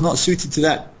just was not suited to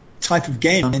that type of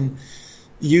game. I mean,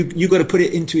 you got to put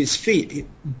it into his feet.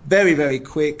 Very, very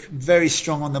quick, very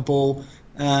strong on the ball.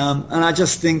 And I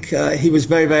just think he was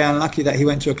very, very unlucky that he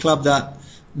went to a club that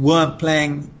weren't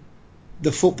playing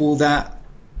the football that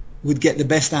would get the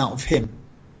best out of him.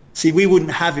 See, we wouldn't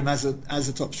have him as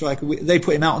a top striker. They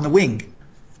put him out on the wing.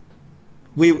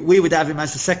 We would have him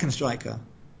as the second striker.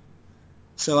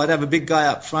 So I'd have a big guy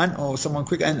up front or someone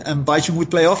quick, and Baichung would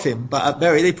play off him. But at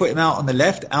Bury, they put him out on the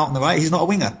left, out on the right. He's not a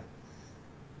winger.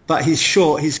 But he's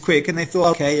short, he's quick, and they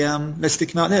thought, okay, let's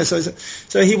stick him out there. So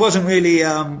he wasn't really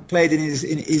played in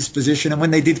his position. And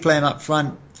when they did play him up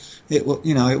front, it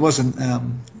wasn't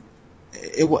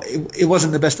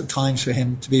the best of times for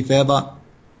him, to be fair. But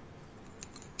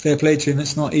fair play to him.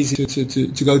 It's not easy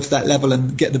to go to that level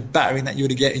and get the battering that you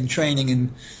would get in training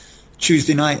and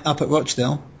Tuesday night up at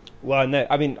Rochdale. Well, no,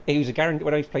 I mean, he was a guaranteed,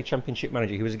 when I played Championship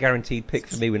Manager, he was a guaranteed pick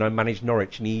for me when I managed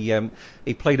Norwich, and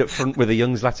he played up front with a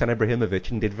young Zlatan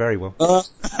Ibrahimovic and did very well.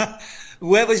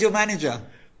 Where was your manager?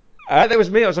 That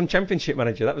was me. I was on Championship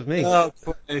Manager. That was me. Oh,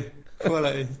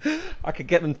 quality. I could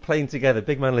get them playing together,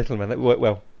 big man, little man. That worked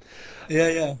well.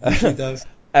 Yeah, he does.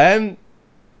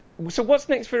 So what's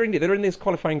next for India? They're in this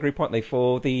qualifying group, aren't they,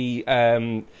 for the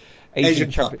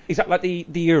Asian Champions? Is that like the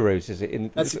Euros? Is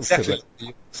it? That's exactly.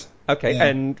 Okay, yeah.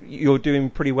 And you're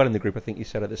doing pretty well in the group, I think you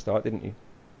said at the start, didn't you?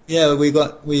 Yeah, we're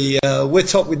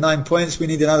top with 9 points. We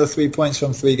need another 3 points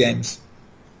from 3 games.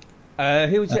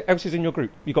 Who else is in your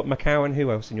group? You got Macau, and who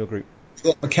else in your group?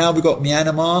 We've got Macau, we've got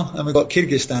Myanmar, and we've got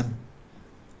Kyrgyzstan.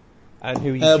 And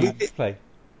who are you to play?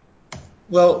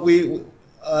 Well,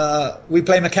 We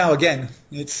play Macau again.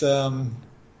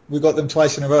 We got them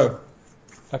twice in a row.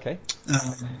 Okay.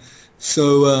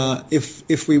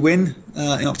 If we win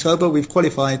in October, we've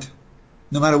qualified.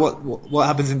 No matter what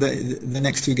happens in the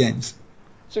next two games,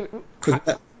 So, because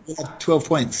we have 12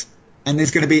 points, and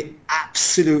there's going to be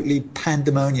absolutely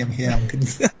pandemonium here.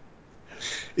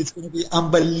 It's going to be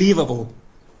unbelievable.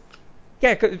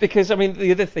 yeah, because I mean,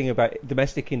 the other thing about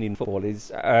domestic Indian football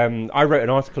is I wrote an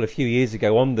article a few years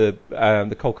ago on the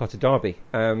Kolkata derby.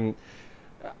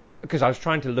 Because I was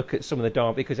trying to look at some of the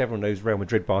derby, because everyone knows Real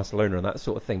Madrid, Barcelona, and that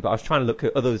sort of thing. But I was trying to look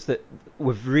at others that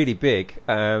were really big,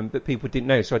 that people didn't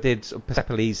know. So I did sort of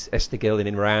Persepolis, Esteghlal in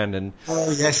Iran, and Oh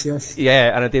yes.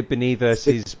 yeah, and I did Beni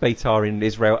versus Beitar in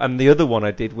Israel, and the other one I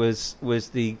did was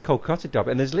the Kolkata derby.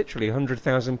 And there's literally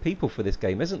 100,000 people for this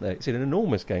game, isn't there? It's an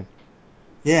enormous game.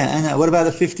 Yeah, and what about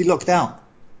the 50 locked out?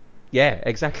 Yeah,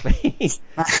 exactly,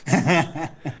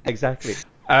 exactly.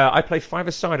 I play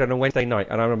five-a-side on a Wednesday night,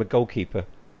 and I'm a goalkeeper.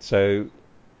 So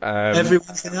Every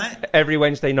Wednesday night? every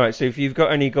Wednesday night. So if you've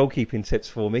got any goalkeeping tips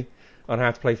for me on how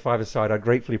to play five-a-side, I'd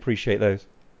gratefully appreciate those.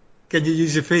 Can you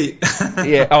use your feet?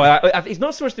 Yeah. Oh, it's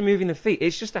not so much the moving the feet.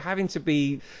 It's just the having to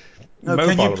be No, can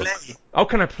you mobile. play Oh,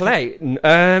 can I play?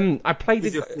 I played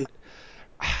with your feet?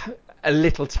 a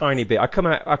little tiny bit. I come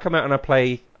out and I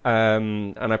play,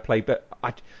 but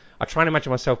I try and imagine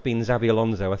myself being Xabi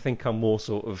Alonso. I think I'm more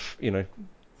sort of, No,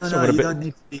 someone a you bit. don't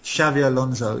need to be Xavi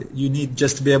Alonso. You need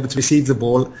just to be able to receive the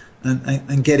ball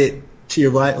and get it to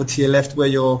your right or to your left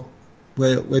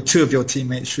where two of your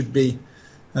teammates should be.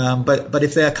 But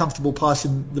if they're comfortable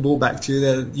passing the ball back to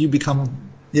you,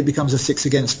 it becomes a 6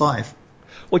 against 5.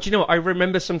 Well, do you know what? I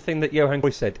remember something that Johan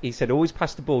Cruyff said. He said, always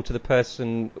pass the ball to the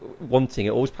person wanting it.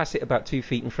 Always pass it about 2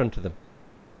 feet in front of them.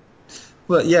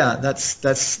 Well, yeah,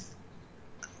 that's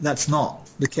not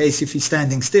the case if he's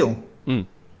standing still. Mm.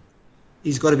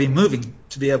 He's got to be moving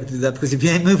to be able to do that, because if he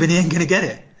ain't moving, he ain't going to get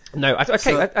it. No, okay.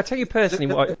 So I tell you personally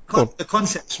the, what. the, Go on. the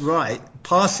concept's right.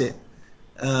 Pass it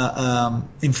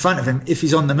in front of him if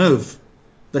he's on the move.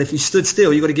 But if he stood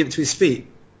still, you've got to give it to his feet.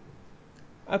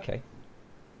 Okay.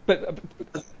 But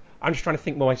I'm just trying to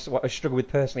think what I struggle with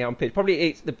personally out on pitch. Probably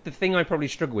it's the thing I probably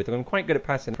struggle with. I'm quite good at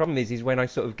passing. The problem is when I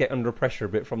sort of get under pressure a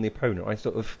bit from the opponent, I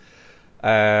sort of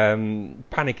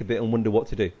panic a bit and wonder what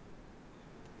to do.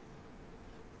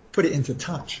 Put it into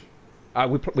touch.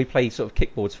 We play sort of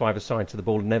kickboards five-a-side, so the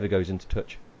ball never goes into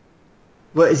touch.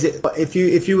 Well, is it if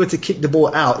you were to kick the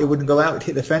ball out, it wouldn't go out, it'd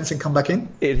hit the fence and come back in?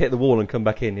 It'd hit the wall and come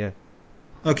back in, yeah.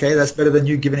 Okay, that's better than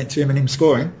you giving it to him and him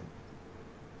scoring.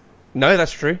 No,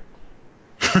 that's true.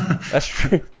 That's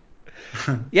true.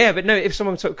 Yeah, but no, if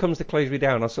someone sort of comes to close me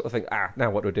down, I sort of think,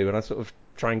 now what do I do? And I sort of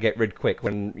try and get rid quick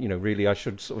when, really I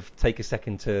should sort of take a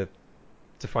second to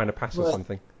find a pass or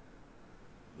something.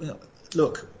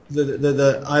 Look,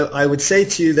 I would say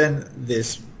to you then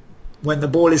this: when the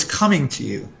ball is coming to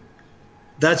you,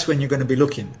 that's when you're going to be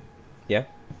looking. Yeah.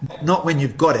 Not when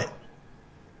you've got it.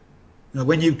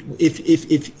 When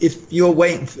if you're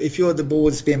waiting, if the ball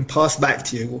is being passed back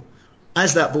to you,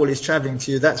 as that ball is travelling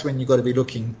to you, that's when you've got to be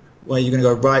looking where you're going to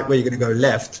go right, where you're going to go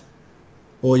left,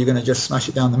 or you're going to just smash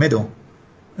it down the middle.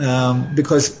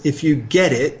 Because if you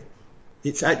get it,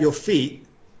 it's at your feet.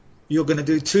 You're going to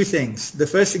do two things. The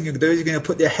first thing you're going to do is you're going to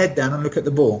put your head down and look at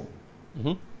the ball.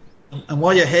 Mm-hmm. And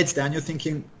while your head's down, you're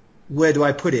thinking, where do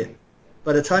I put it?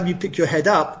 By the time you pick your head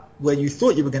up, where you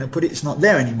thought you were going to put it, it's not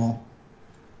there anymore.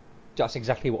 That's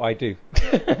exactly what I do.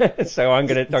 So I'm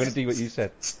going to do what you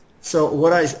said. So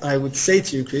what I would say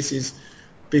to you, Chris, is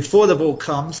before the ball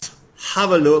comes,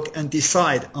 have a look and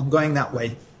decide, I'm going that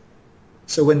way.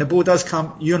 So when the ball does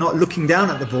come, you're not looking down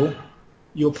at the ball.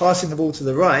 You're passing the ball to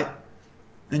the right,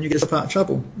 and you get yourself out of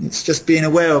trouble. It's just being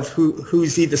aware of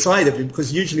who's either side of you,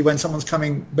 because usually when someone's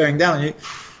bearing down on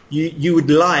you would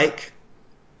like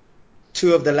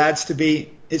two of the lads to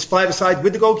be, it's five-a-side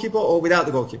with the goalkeeper or without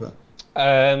the goalkeeper?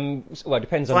 Well, it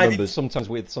depends on numbers. Sometimes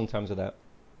with, sometimes without.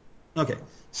 Okay.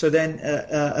 So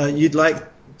then you'd like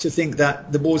to think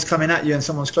that the ball's coming at you and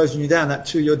someone's closing you down, that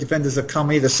two of your defenders have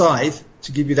come either side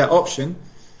to give you that option.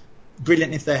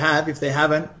 Brilliant if they have. If they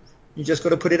haven't, you just got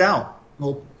to put it out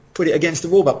or put it against the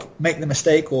wall, but make the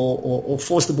mistake or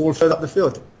force the ball further up the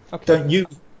field. Okay. Don't you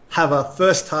have a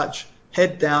first touch,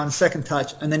 head down, second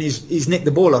touch, and then he's nicked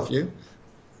the ball off you,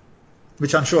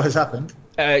 which I'm sure has happened.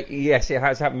 Yes, it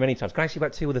has happened many times. Can I ask you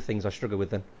about two other things I struggle with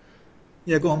then?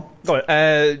 Yeah, go on. Go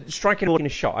on. Striking or in a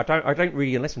shot. I don't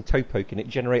really, unless I'm toe poking it,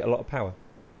 generate a lot of power.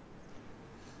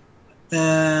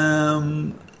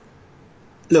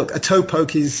 Look, a toe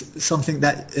poke is something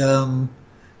that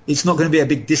it's not going to be a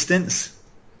big distance.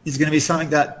 is going to be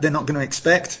something that they're not going to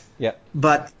expect. Yeah.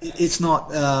 But it's not.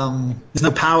 There's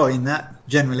no power in that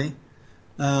generally.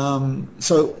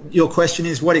 So your question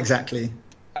is what exactly?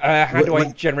 How do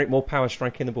I generate more power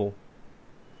striking the ball?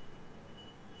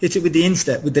 Hit it with the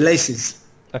instep, with the laces.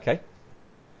 Okay.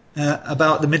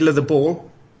 About the middle of the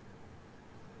ball.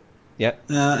 Yeah.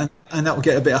 And that will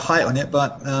get a bit of height on it.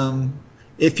 But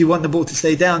if you want the ball to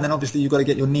stay down, then obviously you've got to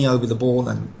get your knee over the ball,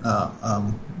 and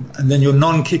then your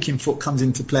non-kicking foot comes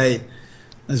into play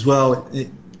as well,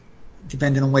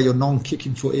 depending on where your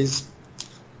non-kicking foot is.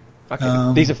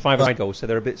 Okay. These are 5 goals, so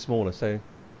they're a bit smaller. So.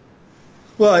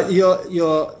 Well, you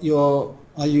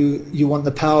want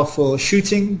the power for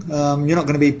shooting? You're not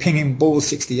going to be pinging balls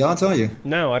 60 yards, are you?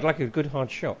 No, I'd like a good hard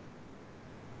shot.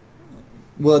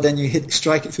 Well, then you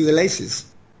strike it through the laces.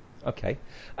 Okay.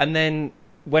 And then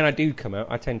when I do come out,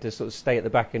 I tend to sort of stay at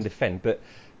the back and defend, but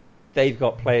they've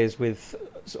got players with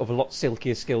sort of a lot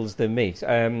silkier skills than me.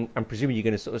 I'm presuming you're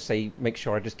going to sort of say, make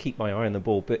sure I just keep my eye on the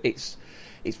ball, but it's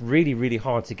really, really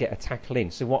hard to get a tackle in.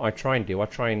 So what I try and do, I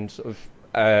try and sort of...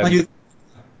 I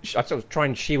sort of try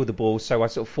and shield the ball, so I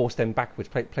sort of force them backwards,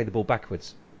 play the ball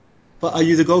backwards. But are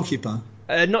you the goalkeeper?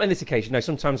 Not in this occasion, no.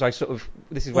 Sometimes I sort of...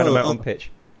 This is when I'm out on pitch.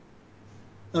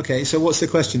 Okay, so what's the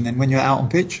question then, when you're out on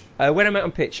pitch? When I'm out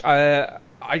on pitch, I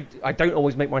don't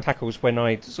always make my tackles when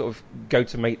I sort of go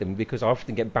to make them, because I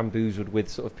often get bamboozled with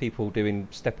sort of people doing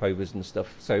step-overs and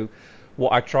stuff. So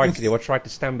what I tried to do, I tried to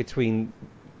stand between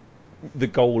the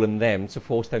goal and them to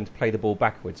force them to play the ball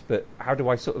backwards. But how do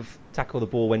I sort of tackle the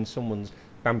ball when someone's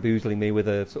bamboozling me with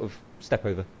a sort of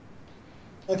step-over?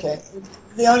 Okay,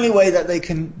 the only way that they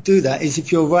can do that is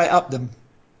if you're right up them.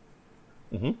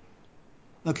 Mm-hmm.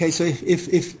 Okay, so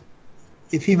if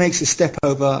he makes a step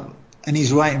over and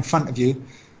he's right in front of you,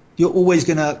 you're always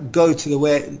going to go to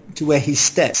where he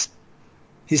steps.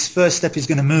 His first step is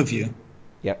going to move you.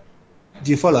 Yep.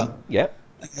 Do you follow? Yep.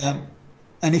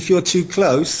 And if you're too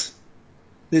close,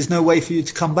 there's no way for you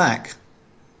to come back.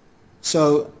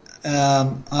 So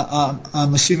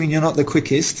I'm assuming you're not the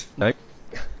quickest. No.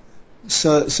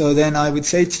 So then I would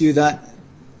say to you that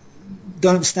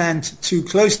don't stand too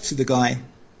close to the guy.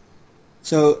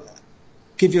 So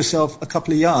give yourself a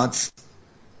couple of yards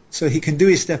so he can do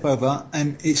his step over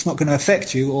and it's not going to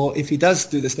affect you. Or if he does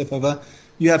do the step over,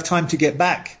 you have time to get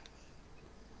back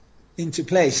into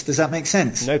place. Does that make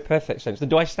sense? No, perfect sense. Then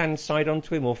do I stand side on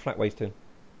to him or flat waist to him?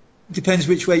 Depends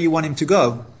which way you want him to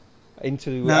go. Into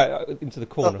the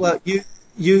corner. Well,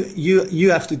 you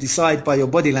have to decide by your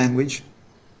body language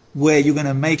where you're going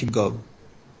to make him go.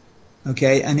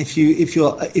 Okay, and if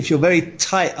you're very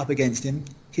tight up against him,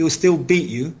 he will still beat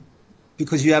you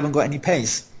because you haven't got any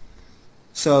pace.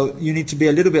 So you need to be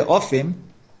a little bit off him,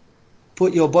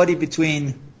 put your body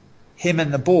between him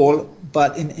and the ball,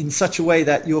 but in such a way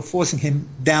that you're forcing him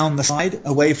down the side,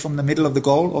 away from the middle of the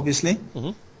goal, obviously.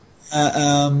 Mm-hmm.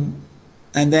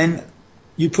 And then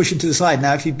you push him to the side.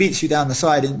 Now, if he beats you down the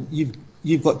side and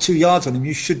you've got 2 yards on him,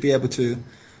 you should be able to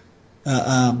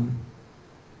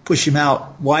push him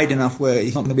out wide enough where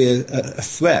he's not going to be a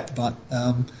threat. But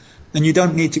and you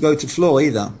don't need to go to floor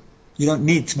either. You don't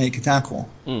need to make a tackle.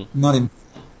 Not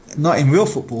in real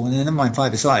football, and never mind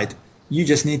five-a-side. You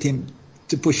just need him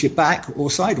to push it back or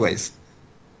sideways.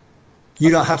 You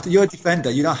don't have to. You're a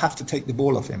defender. You don't have to take the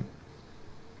ball off him.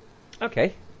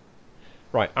 Okay.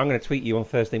 Right, I'm going to tweet you on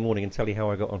Thursday morning and tell you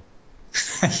how I got on.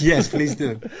 Yes, please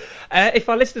do. If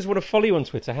our listeners want to follow you on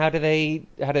Twitter, how do they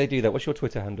do that? What's your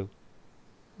Twitter handle?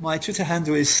 My Twitter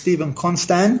handle is Stephen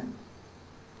Constan.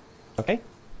 Okay.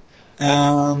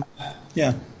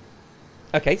 Yeah.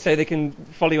 Okay, so they can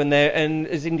follow you on there. And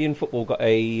has Indian Football got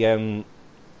a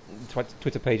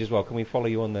Twitter page as well? Can we follow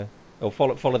you on there? Or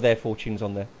follow their fortunes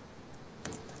on there?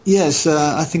 Yes,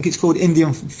 I think it's called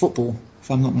Indian Football,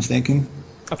 if I'm not mistaken.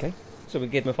 Okay. So we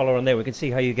give them a follow on there. We can see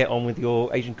how you get on with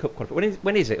your Asian Cup qualification.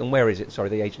 When is it and where is it? Sorry,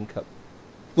 the Asian Cup.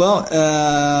 Well,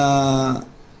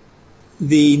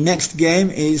 the next game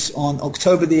is on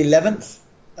October the 11th.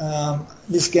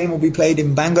 This game will be played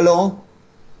in Bangalore,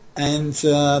 and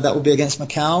that will be against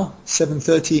Macau,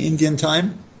 7:30 Indian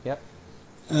time. Yep.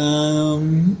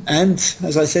 And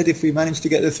as I said, if we manage to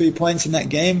get the 3 points in that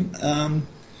game,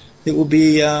 it will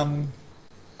be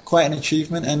quite an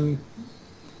achievement, and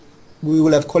we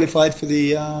will have qualified for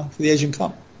the Asian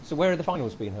Cup. So where are the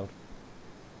finals being held?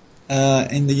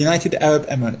 In the United Arab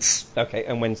Emirates. Okay,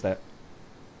 and when's that?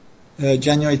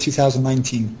 January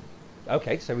 2019.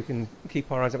 Okay, so we can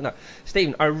keep our eyes open. Now,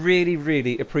 Stephen, I really,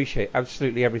 really appreciate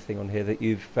absolutely everything on here that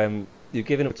you've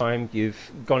given up time. You've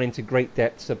gone into great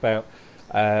depths about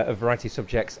a variety of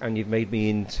subjects, and you've made me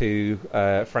into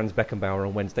Franz Beckenbauer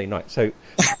on Wednesday night. So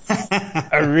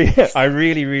I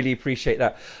really, really appreciate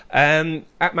that.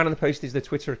 At Man on the Post is the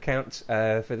Twitter account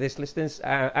for this, listeners.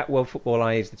 At World Football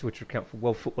Eye is the Twitter account for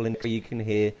World Football Info. You can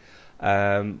hear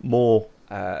more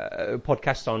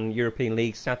podcasts on European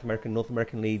leagues, South American, North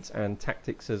American leagues, and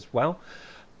tactics as well.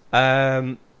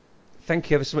 Thank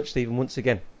you ever so much, Stephen, once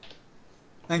again.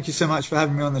 Thank you so much for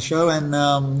having me on the show, and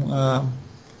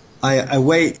I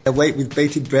wait with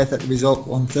bated breath at the result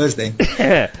on Thursday.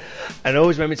 And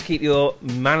always remember to keep your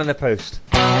man on the post.